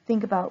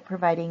 think about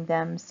providing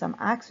them some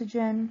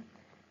oxygen.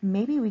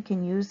 Maybe we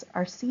can use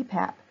our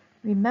CPAP.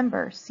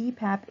 Remember,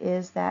 CPAP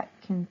is that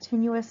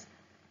continuous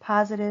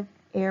positive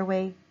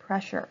airway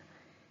pressure.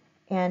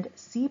 And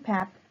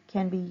CPAP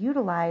can be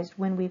utilized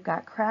when we've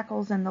got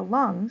crackles in the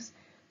lungs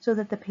so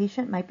that the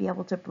patient might be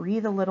able to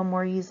breathe a little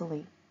more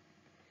easily.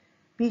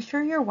 Be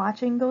sure you're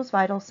watching those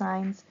vital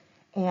signs,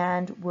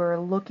 and we're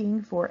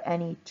looking for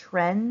any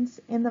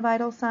trends in the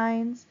vital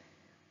signs.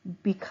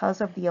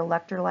 Because of the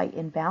electrolyte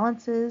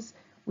imbalances,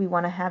 we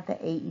want to have the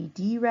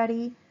AED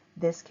ready.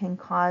 This can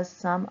cause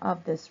some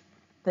of the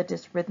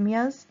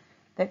dysrhythmias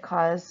that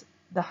cause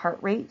the heart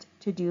rate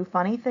to do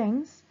funny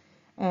things,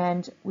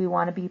 and we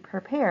want to be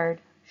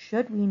prepared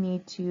should we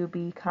need to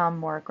become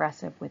more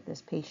aggressive with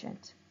this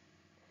patient.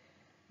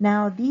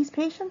 Now, these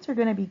patients are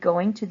going to be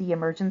going to the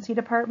emergency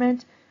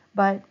department,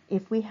 but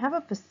if we have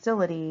a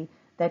facility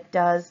that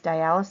does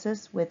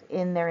dialysis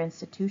within their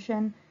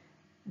institution,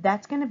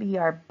 that's going to be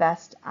our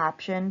best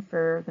option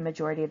for the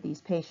majority of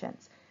these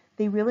patients.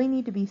 They really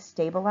need to be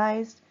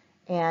stabilized,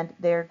 and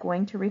they're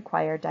going to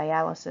require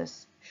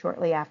dialysis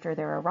shortly after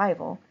their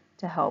arrival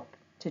to help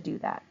to do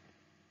that.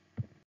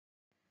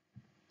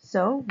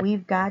 So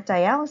we've got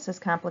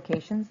dialysis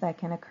complications that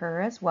can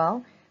occur as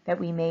well that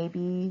we may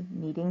be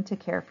needing to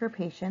care for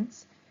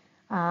patients.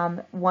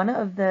 One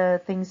of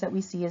the things that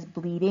we see is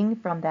bleeding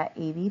from that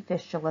AV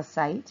fistula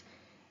site.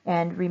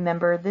 And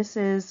remember, this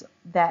is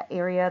that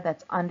area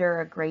that's under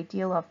a great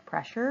deal of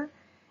pressure.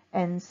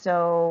 And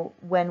so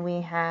when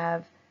we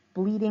have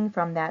bleeding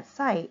from that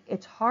site,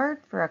 it's hard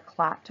for a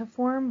clot to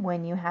form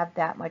when you have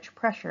that much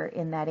pressure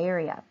in that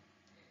area.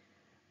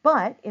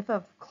 But if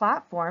a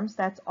clot forms,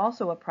 that's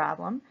also a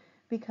problem,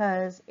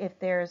 because if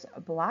there's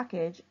a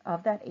blockage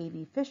of that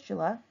AV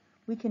fistula,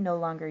 we can no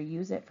longer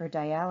use it for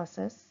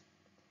dialysis.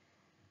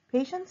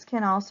 Patients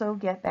can also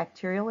get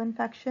bacterial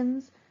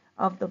infections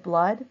of the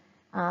blood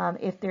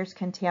if there's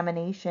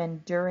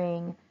contamination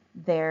during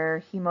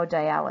their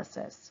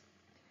hemodialysis.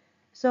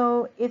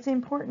 So it's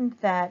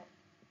important that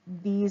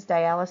these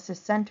dialysis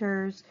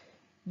centers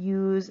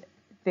use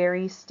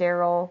very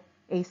sterile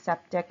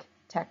aseptic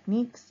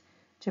techniques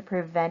to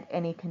prevent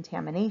any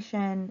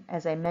contamination.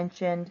 As I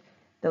mentioned,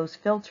 those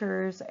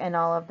filters and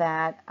all of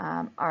that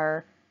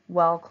are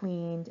well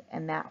cleaned,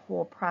 and that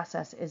whole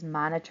process is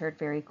monitored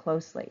very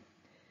closely.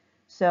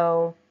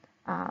 So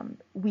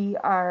we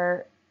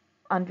are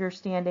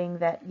understanding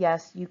that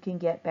yes, you can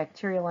get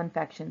bacterial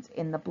infections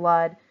in the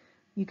blood.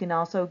 You can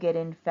also get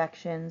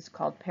infections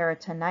called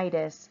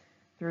peritonitis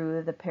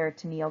through the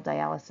peritoneal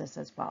dialysis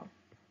as well.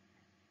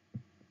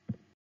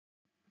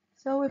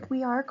 So if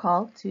we are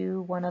called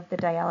to one of the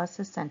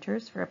dialysis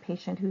centers for a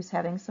patient who's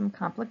having some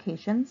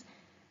complications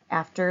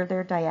after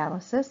their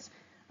dialysis,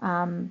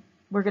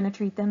 We're going to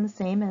treat them the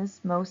same as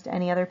most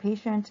any other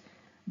patient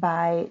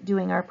by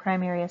doing our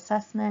primary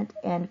assessment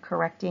and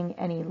correcting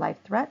any life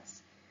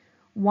threats.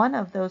 One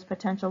of those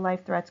potential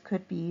life threats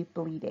could be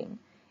bleeding.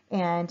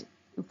 And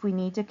if we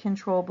need to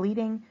control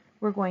bleeding,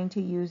 we're going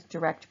to use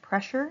direct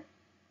pressure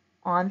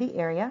on the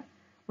area.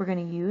 We're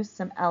going to use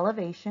some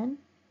elevation.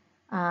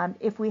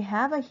 If we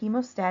have a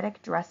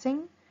hemostatic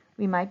dressing,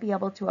 we might be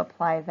able to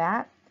apply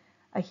that.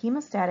 A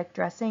hemostatic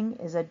dressing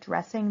is a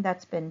dressing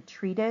that's been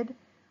treated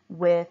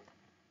with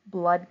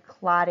blood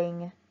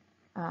clotting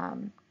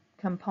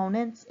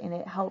components, and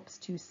it helps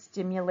to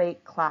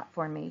stimulate clot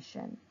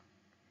formation.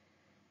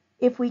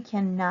 If we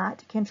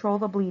cannot control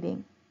the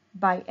bleeding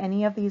by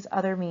any of these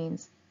other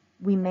means,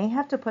 we may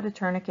have to put a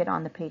tourniquet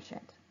on the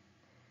patient.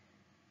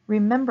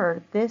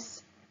 Remember,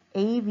 this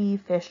AV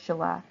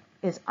fistula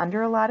is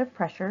under a lot of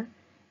pressure.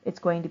 It's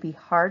going to be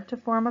hard to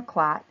form a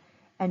clot,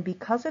 and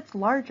because it's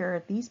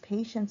larger, these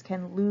patients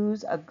can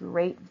lose a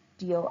great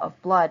deal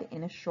of blood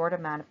in a short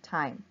amount of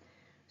time.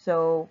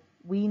 So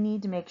we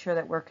need to make sure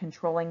that we're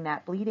controlling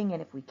that bleeding,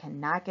 and if we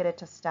cannot get it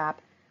to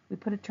stop, we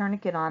put a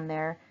tourniquet on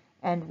there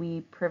and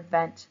we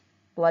prevent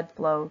blood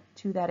flow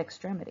to that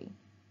extremity.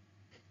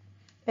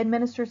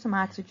 Administer some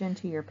oxygen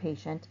to your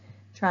patient.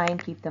 Try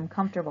and keep them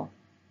comfortable.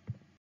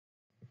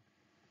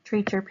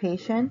 Treat your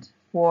patient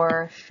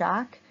for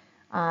shock.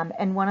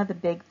 And one of the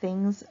big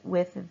things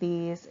with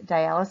these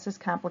dialysis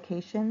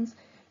complications,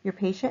 your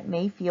patient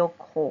may feel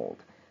cold.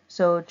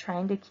 So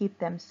trying to keep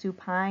them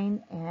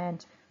supine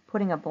and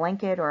putting a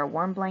blanket or a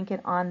warm blanket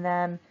on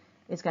them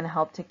is going to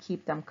help to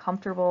keep them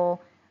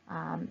comfortable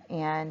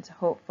and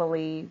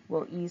hopefully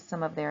will ease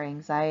some of their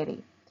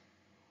anxiety.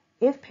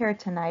 If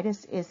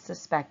peritonitis is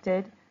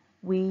suspected,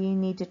 we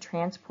need to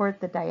transport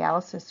the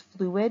dialysis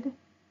fluid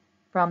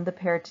from the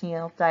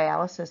peritoneal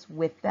dialysis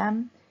with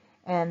them.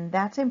 And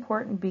that's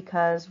important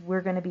because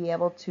we're going to be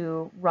able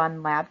to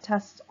run lab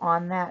tests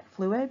on that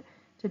fluid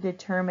to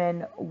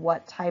determine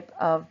what type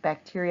of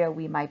bacteria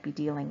we might be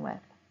dealing with.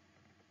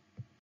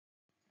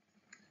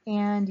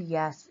 And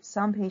yes,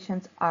 some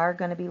patients are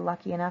going to be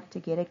lucky enough to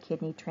get a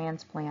kidney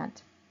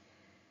transplant.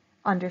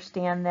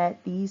 Understand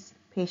that these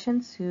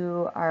patients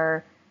who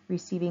are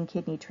receiving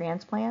kidney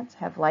transplants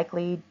have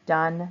likely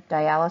done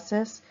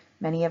dialysis,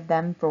 many of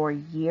them for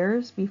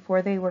years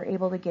before they were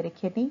able to get a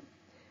kidney.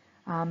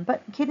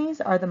 But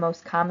kidneys are the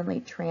most commonly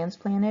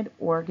transplanted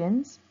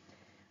organs.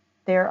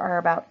 There are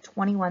about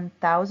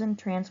 21,000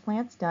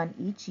 transplants done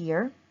each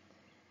year.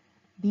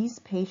 These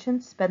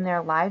patients spend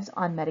their lives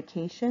on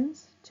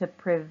medications to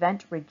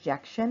prevent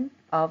rejection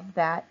of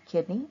that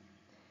kidney.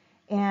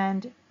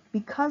 And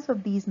because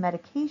of these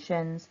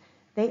medications,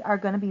 they are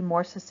going to be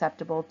more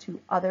susceptible to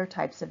other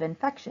types of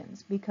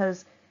infections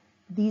because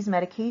these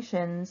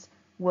medications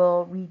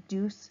will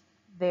reduce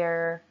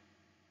their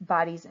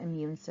body's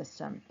immune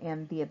system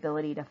and the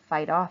ability to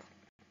fight off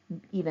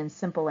even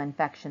simple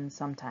infections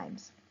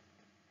sometimes.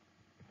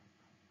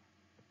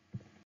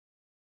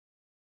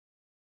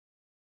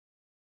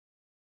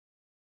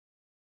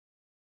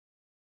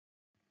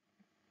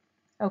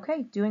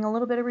 Okay, doing a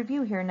little bit of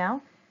review here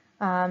now.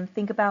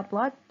 Think about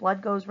blood.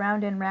 Blood goes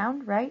round and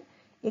round, right?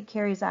 It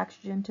carries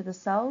oxygen to the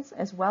cells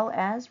as well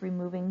as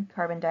removing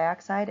carbon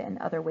dioxide and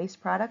other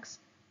waste products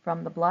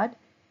from the blood.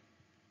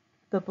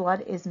 The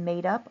blood is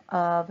made up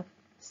of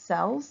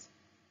cells,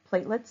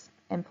 platelets,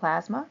 and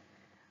plasma.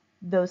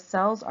 Those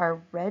cells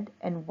are red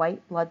and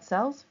white blood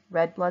cells.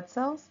 Red blood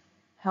cells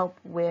help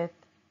with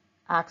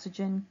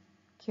oxygen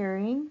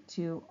carrying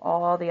to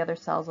all the other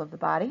cells of the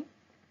body.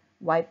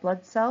 White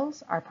blood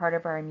cells are part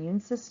of our immune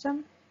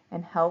system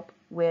and help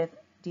with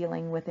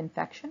dealing with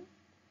infection.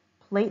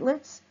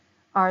 Platelets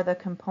are the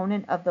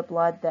component of the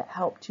blood that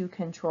help to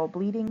control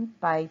bleeding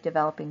by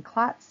developing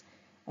clots.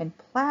 And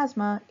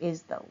plasma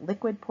is the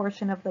liquid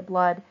portion of the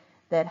blood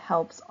that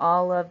helps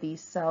all of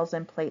these cells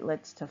and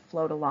platelets to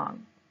float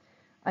along.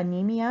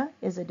 Anemia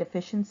is a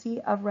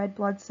deficiency of red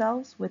blood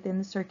cells within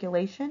the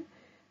circulation.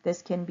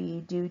 This can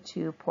be due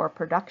to poor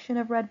production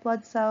of red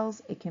blood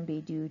cells, it can be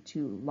due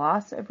to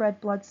loss of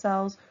red blood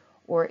cells,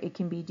 or it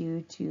can be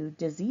due to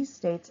disease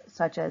states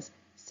such as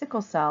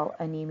sickle cell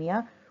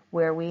anemia,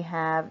 where we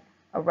have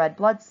a red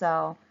blood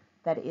cell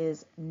that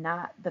is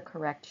not the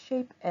correct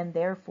shape and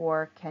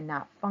therefore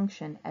cannot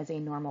function as a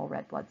normal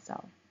red blood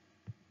cell.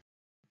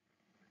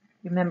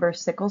 Remember,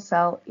 sickle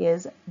cell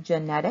is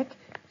genetic,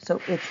 so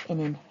it's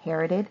an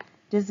inherited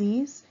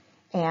disease,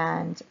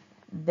 and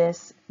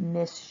this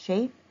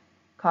misshape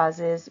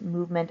causes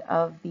movement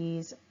of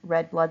these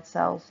red blood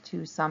cells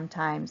to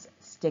sometimes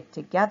stick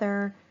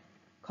together,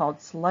 called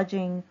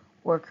sludging,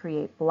 or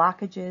create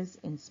blockages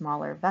in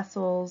smaller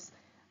vessels.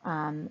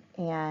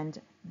 And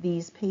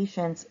these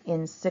patients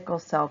in sickle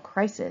cell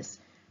crisis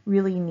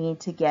really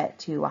need to get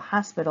to a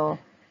hospital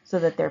so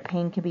that their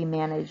pain can be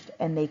managed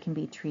and they can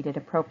be treated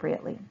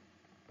appropriately.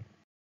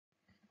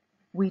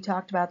 We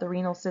talked about the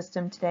renal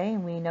system today,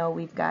 and we know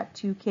we've got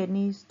 2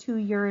 kidneys, 2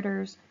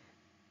 ureters.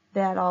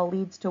 That all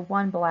leads to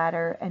 1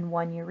 bladder and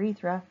 1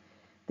 urethra.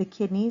 The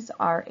kidneys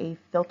are a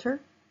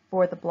filter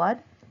for the blood.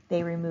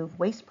 They remove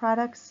waste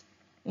products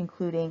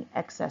including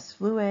excess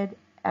fluid,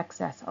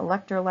 excess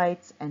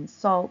electrolytes, and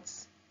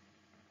salts.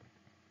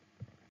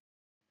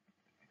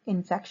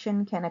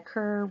 Infection can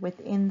occur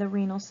within the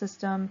renal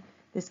system.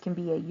 This can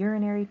be a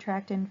urinary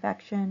tract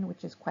infection,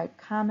 which is quite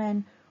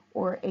common,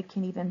 or it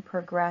can even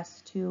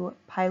progress to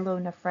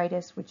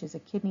pyelonephritis, which is a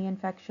kidney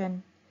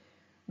infection.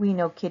 We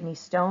know kidney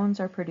stones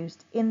are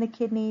produced in the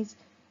kidneys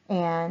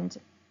and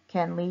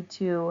can lead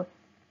to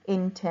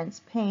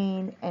intense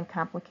pain and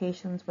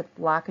complications with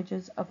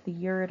blockages of the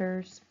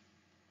ureters.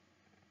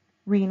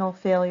 Renal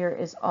failure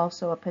is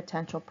also a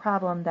potential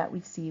problem that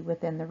we see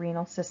within the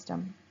renal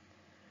system.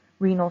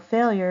 Renal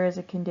failure is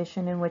a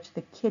condition in which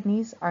the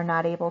kidneys are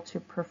not able to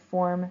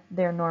perform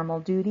their normal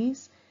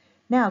duties.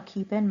 Now,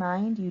 keep in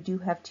mind, you do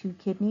have 2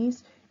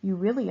 kidneys. You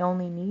really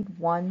only need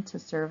 1 to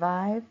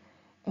survive.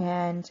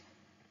 And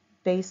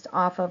based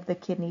off of the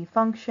kidney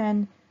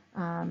function,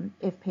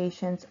 if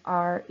patients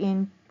are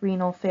in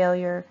renal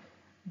failure,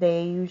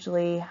 they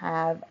usually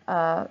have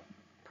a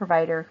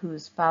provider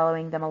who's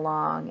following them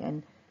along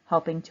and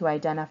helping to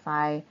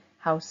identify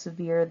how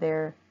severe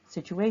their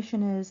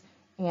situation is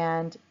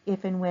and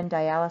if and when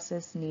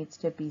dialysis needs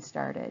to be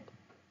started.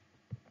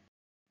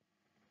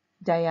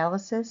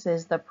 Dialysis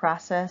is the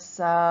process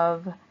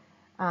of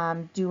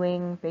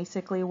doing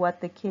basically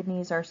what the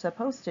kidneys are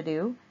supposed to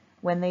do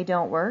when they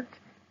don't work,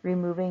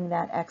 removing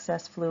that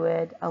excess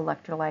fluid,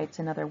 electrolytes,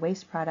 and other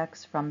waste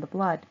products from the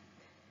blood.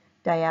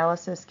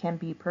 Dialysis can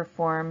be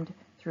performed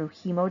through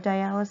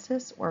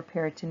hemodialysis or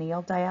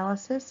peritoneal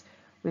dialysis.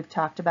 We've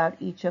talked about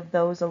each of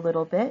those a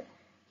little bit.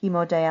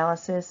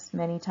 Hemodialysis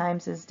many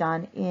times is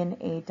done in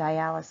a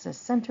dialysis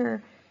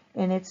center,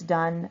 and it's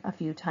done a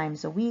few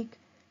times a week.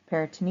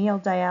 Peritoneal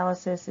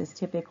dialysis is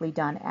typically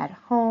done at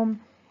home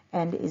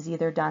and is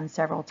either done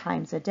several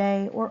times a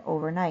day or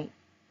overnight.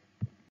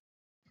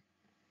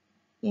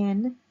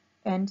 In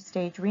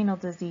end-stage renal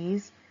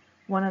disease,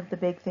 one of the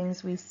big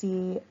things we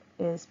see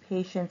is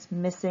patients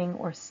missing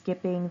or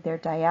skipping their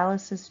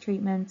dialysis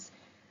treatments.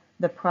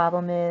 The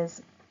problem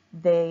is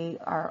they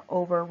are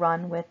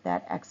overrun with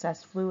that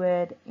excess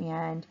fluid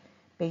and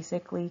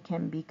basically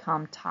can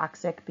become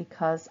toxic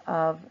because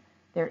of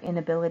their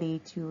inability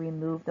to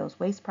remove those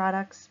waste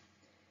products.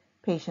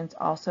 Patients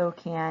also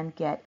can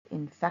get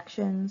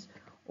infections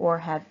or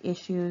have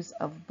issues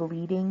of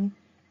bleeding,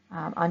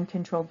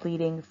 uncontrolled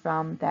bleeding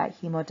from that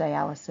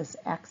hemodialysis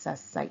access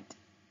site.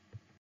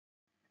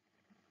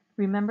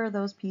 Remember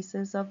those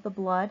pieces of the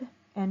blood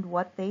and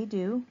what they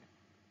do.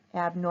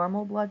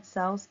 Abnormal blood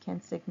cells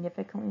can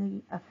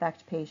significantly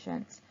affect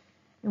patients.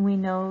 And we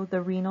know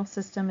the renal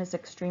system is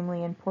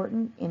extremely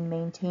important in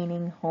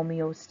maintaining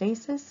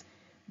homeostasis,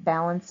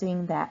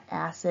 balancing that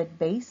acid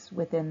base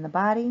within the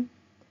body.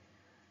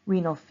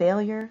 Renal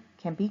failure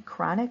can be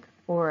chronic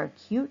or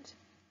acute,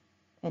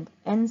 and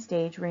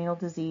end-stage renal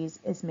disease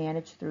is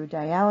managed through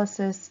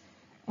dialysis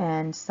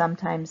and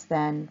sometimes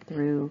then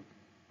through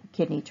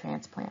kidney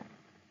transplant.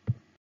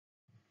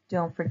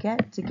 Don't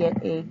forget to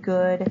get a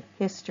good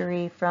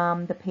history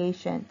from the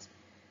patient.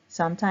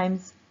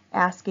 Sometimes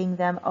asking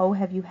them, oh,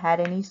 have you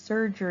had any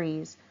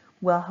surgeries,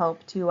 will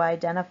help to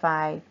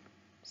identify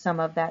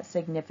some of that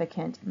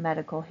significant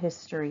medical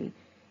history.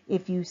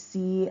 If you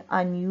see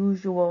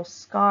unusual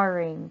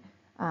scarring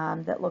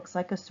that looks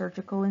like a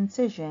surgical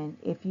incision,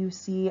 if you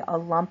see a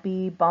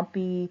lumpy,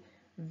 bumpy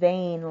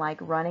vein like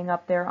running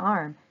up their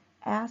arm,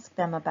 ask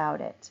them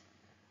about it.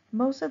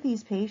 Most of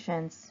these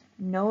patients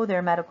know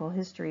their medical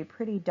history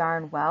pretty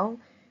darn well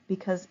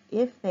because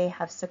if they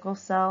have sickle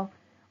cell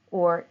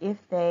or if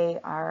they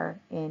are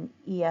in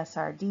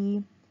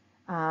ESRD,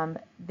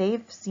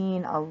 they've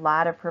seen a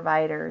lot of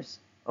providers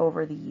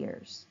over the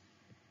years.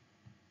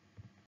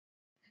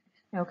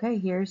 Okay,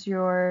 here's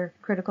your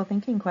critical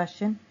thinking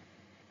question.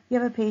 You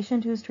have a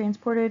patient who's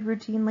transported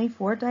routinely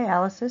for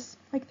dialysis,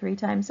 like 3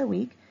 times a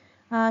week.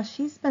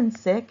 She's been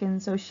sick,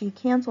 and so she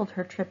canceled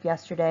her trip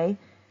yesterday.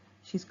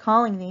 She's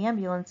calling the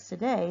ambulance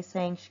today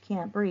saying she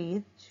can't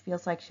breathe. She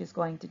feels like she's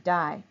going to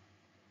die.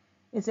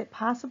 Is it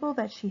possible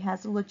that she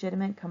has a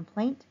legitimate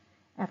complaint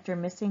after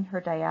missing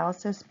her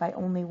dialysis by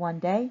only 1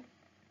 day?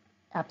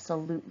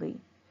 Absolutely.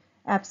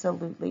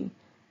 Absolutely.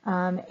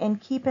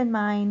 And keep in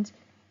mind,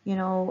 you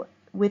know,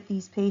 with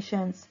these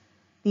patients,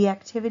 the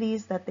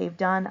activities that they've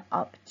done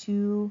up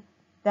to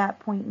that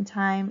point in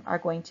time are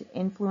going to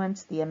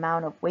influence the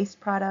amount of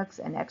waste products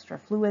and extra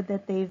fluid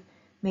that they've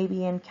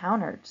maybe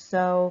encountered.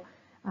 So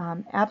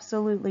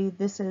absolutely,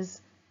 this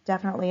is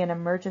definitely an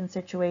emergent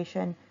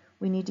situation.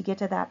 We need to get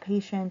to that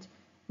patient.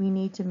 We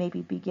need to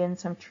maybe begin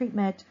some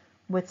treatment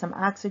with some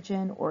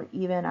oxygen or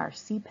even our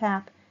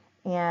CPAP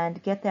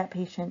and get that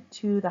patient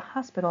to the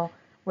hospital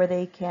where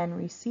they can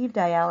receive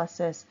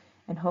dialysis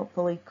and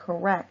hopefully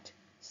correct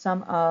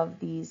some of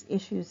these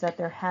issues that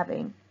they're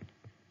having.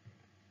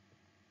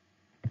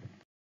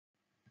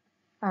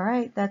 All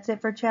right, that's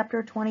it for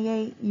chapter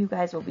 28. You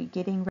guys will be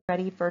getting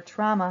ready for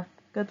trauma.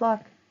 Good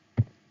luck.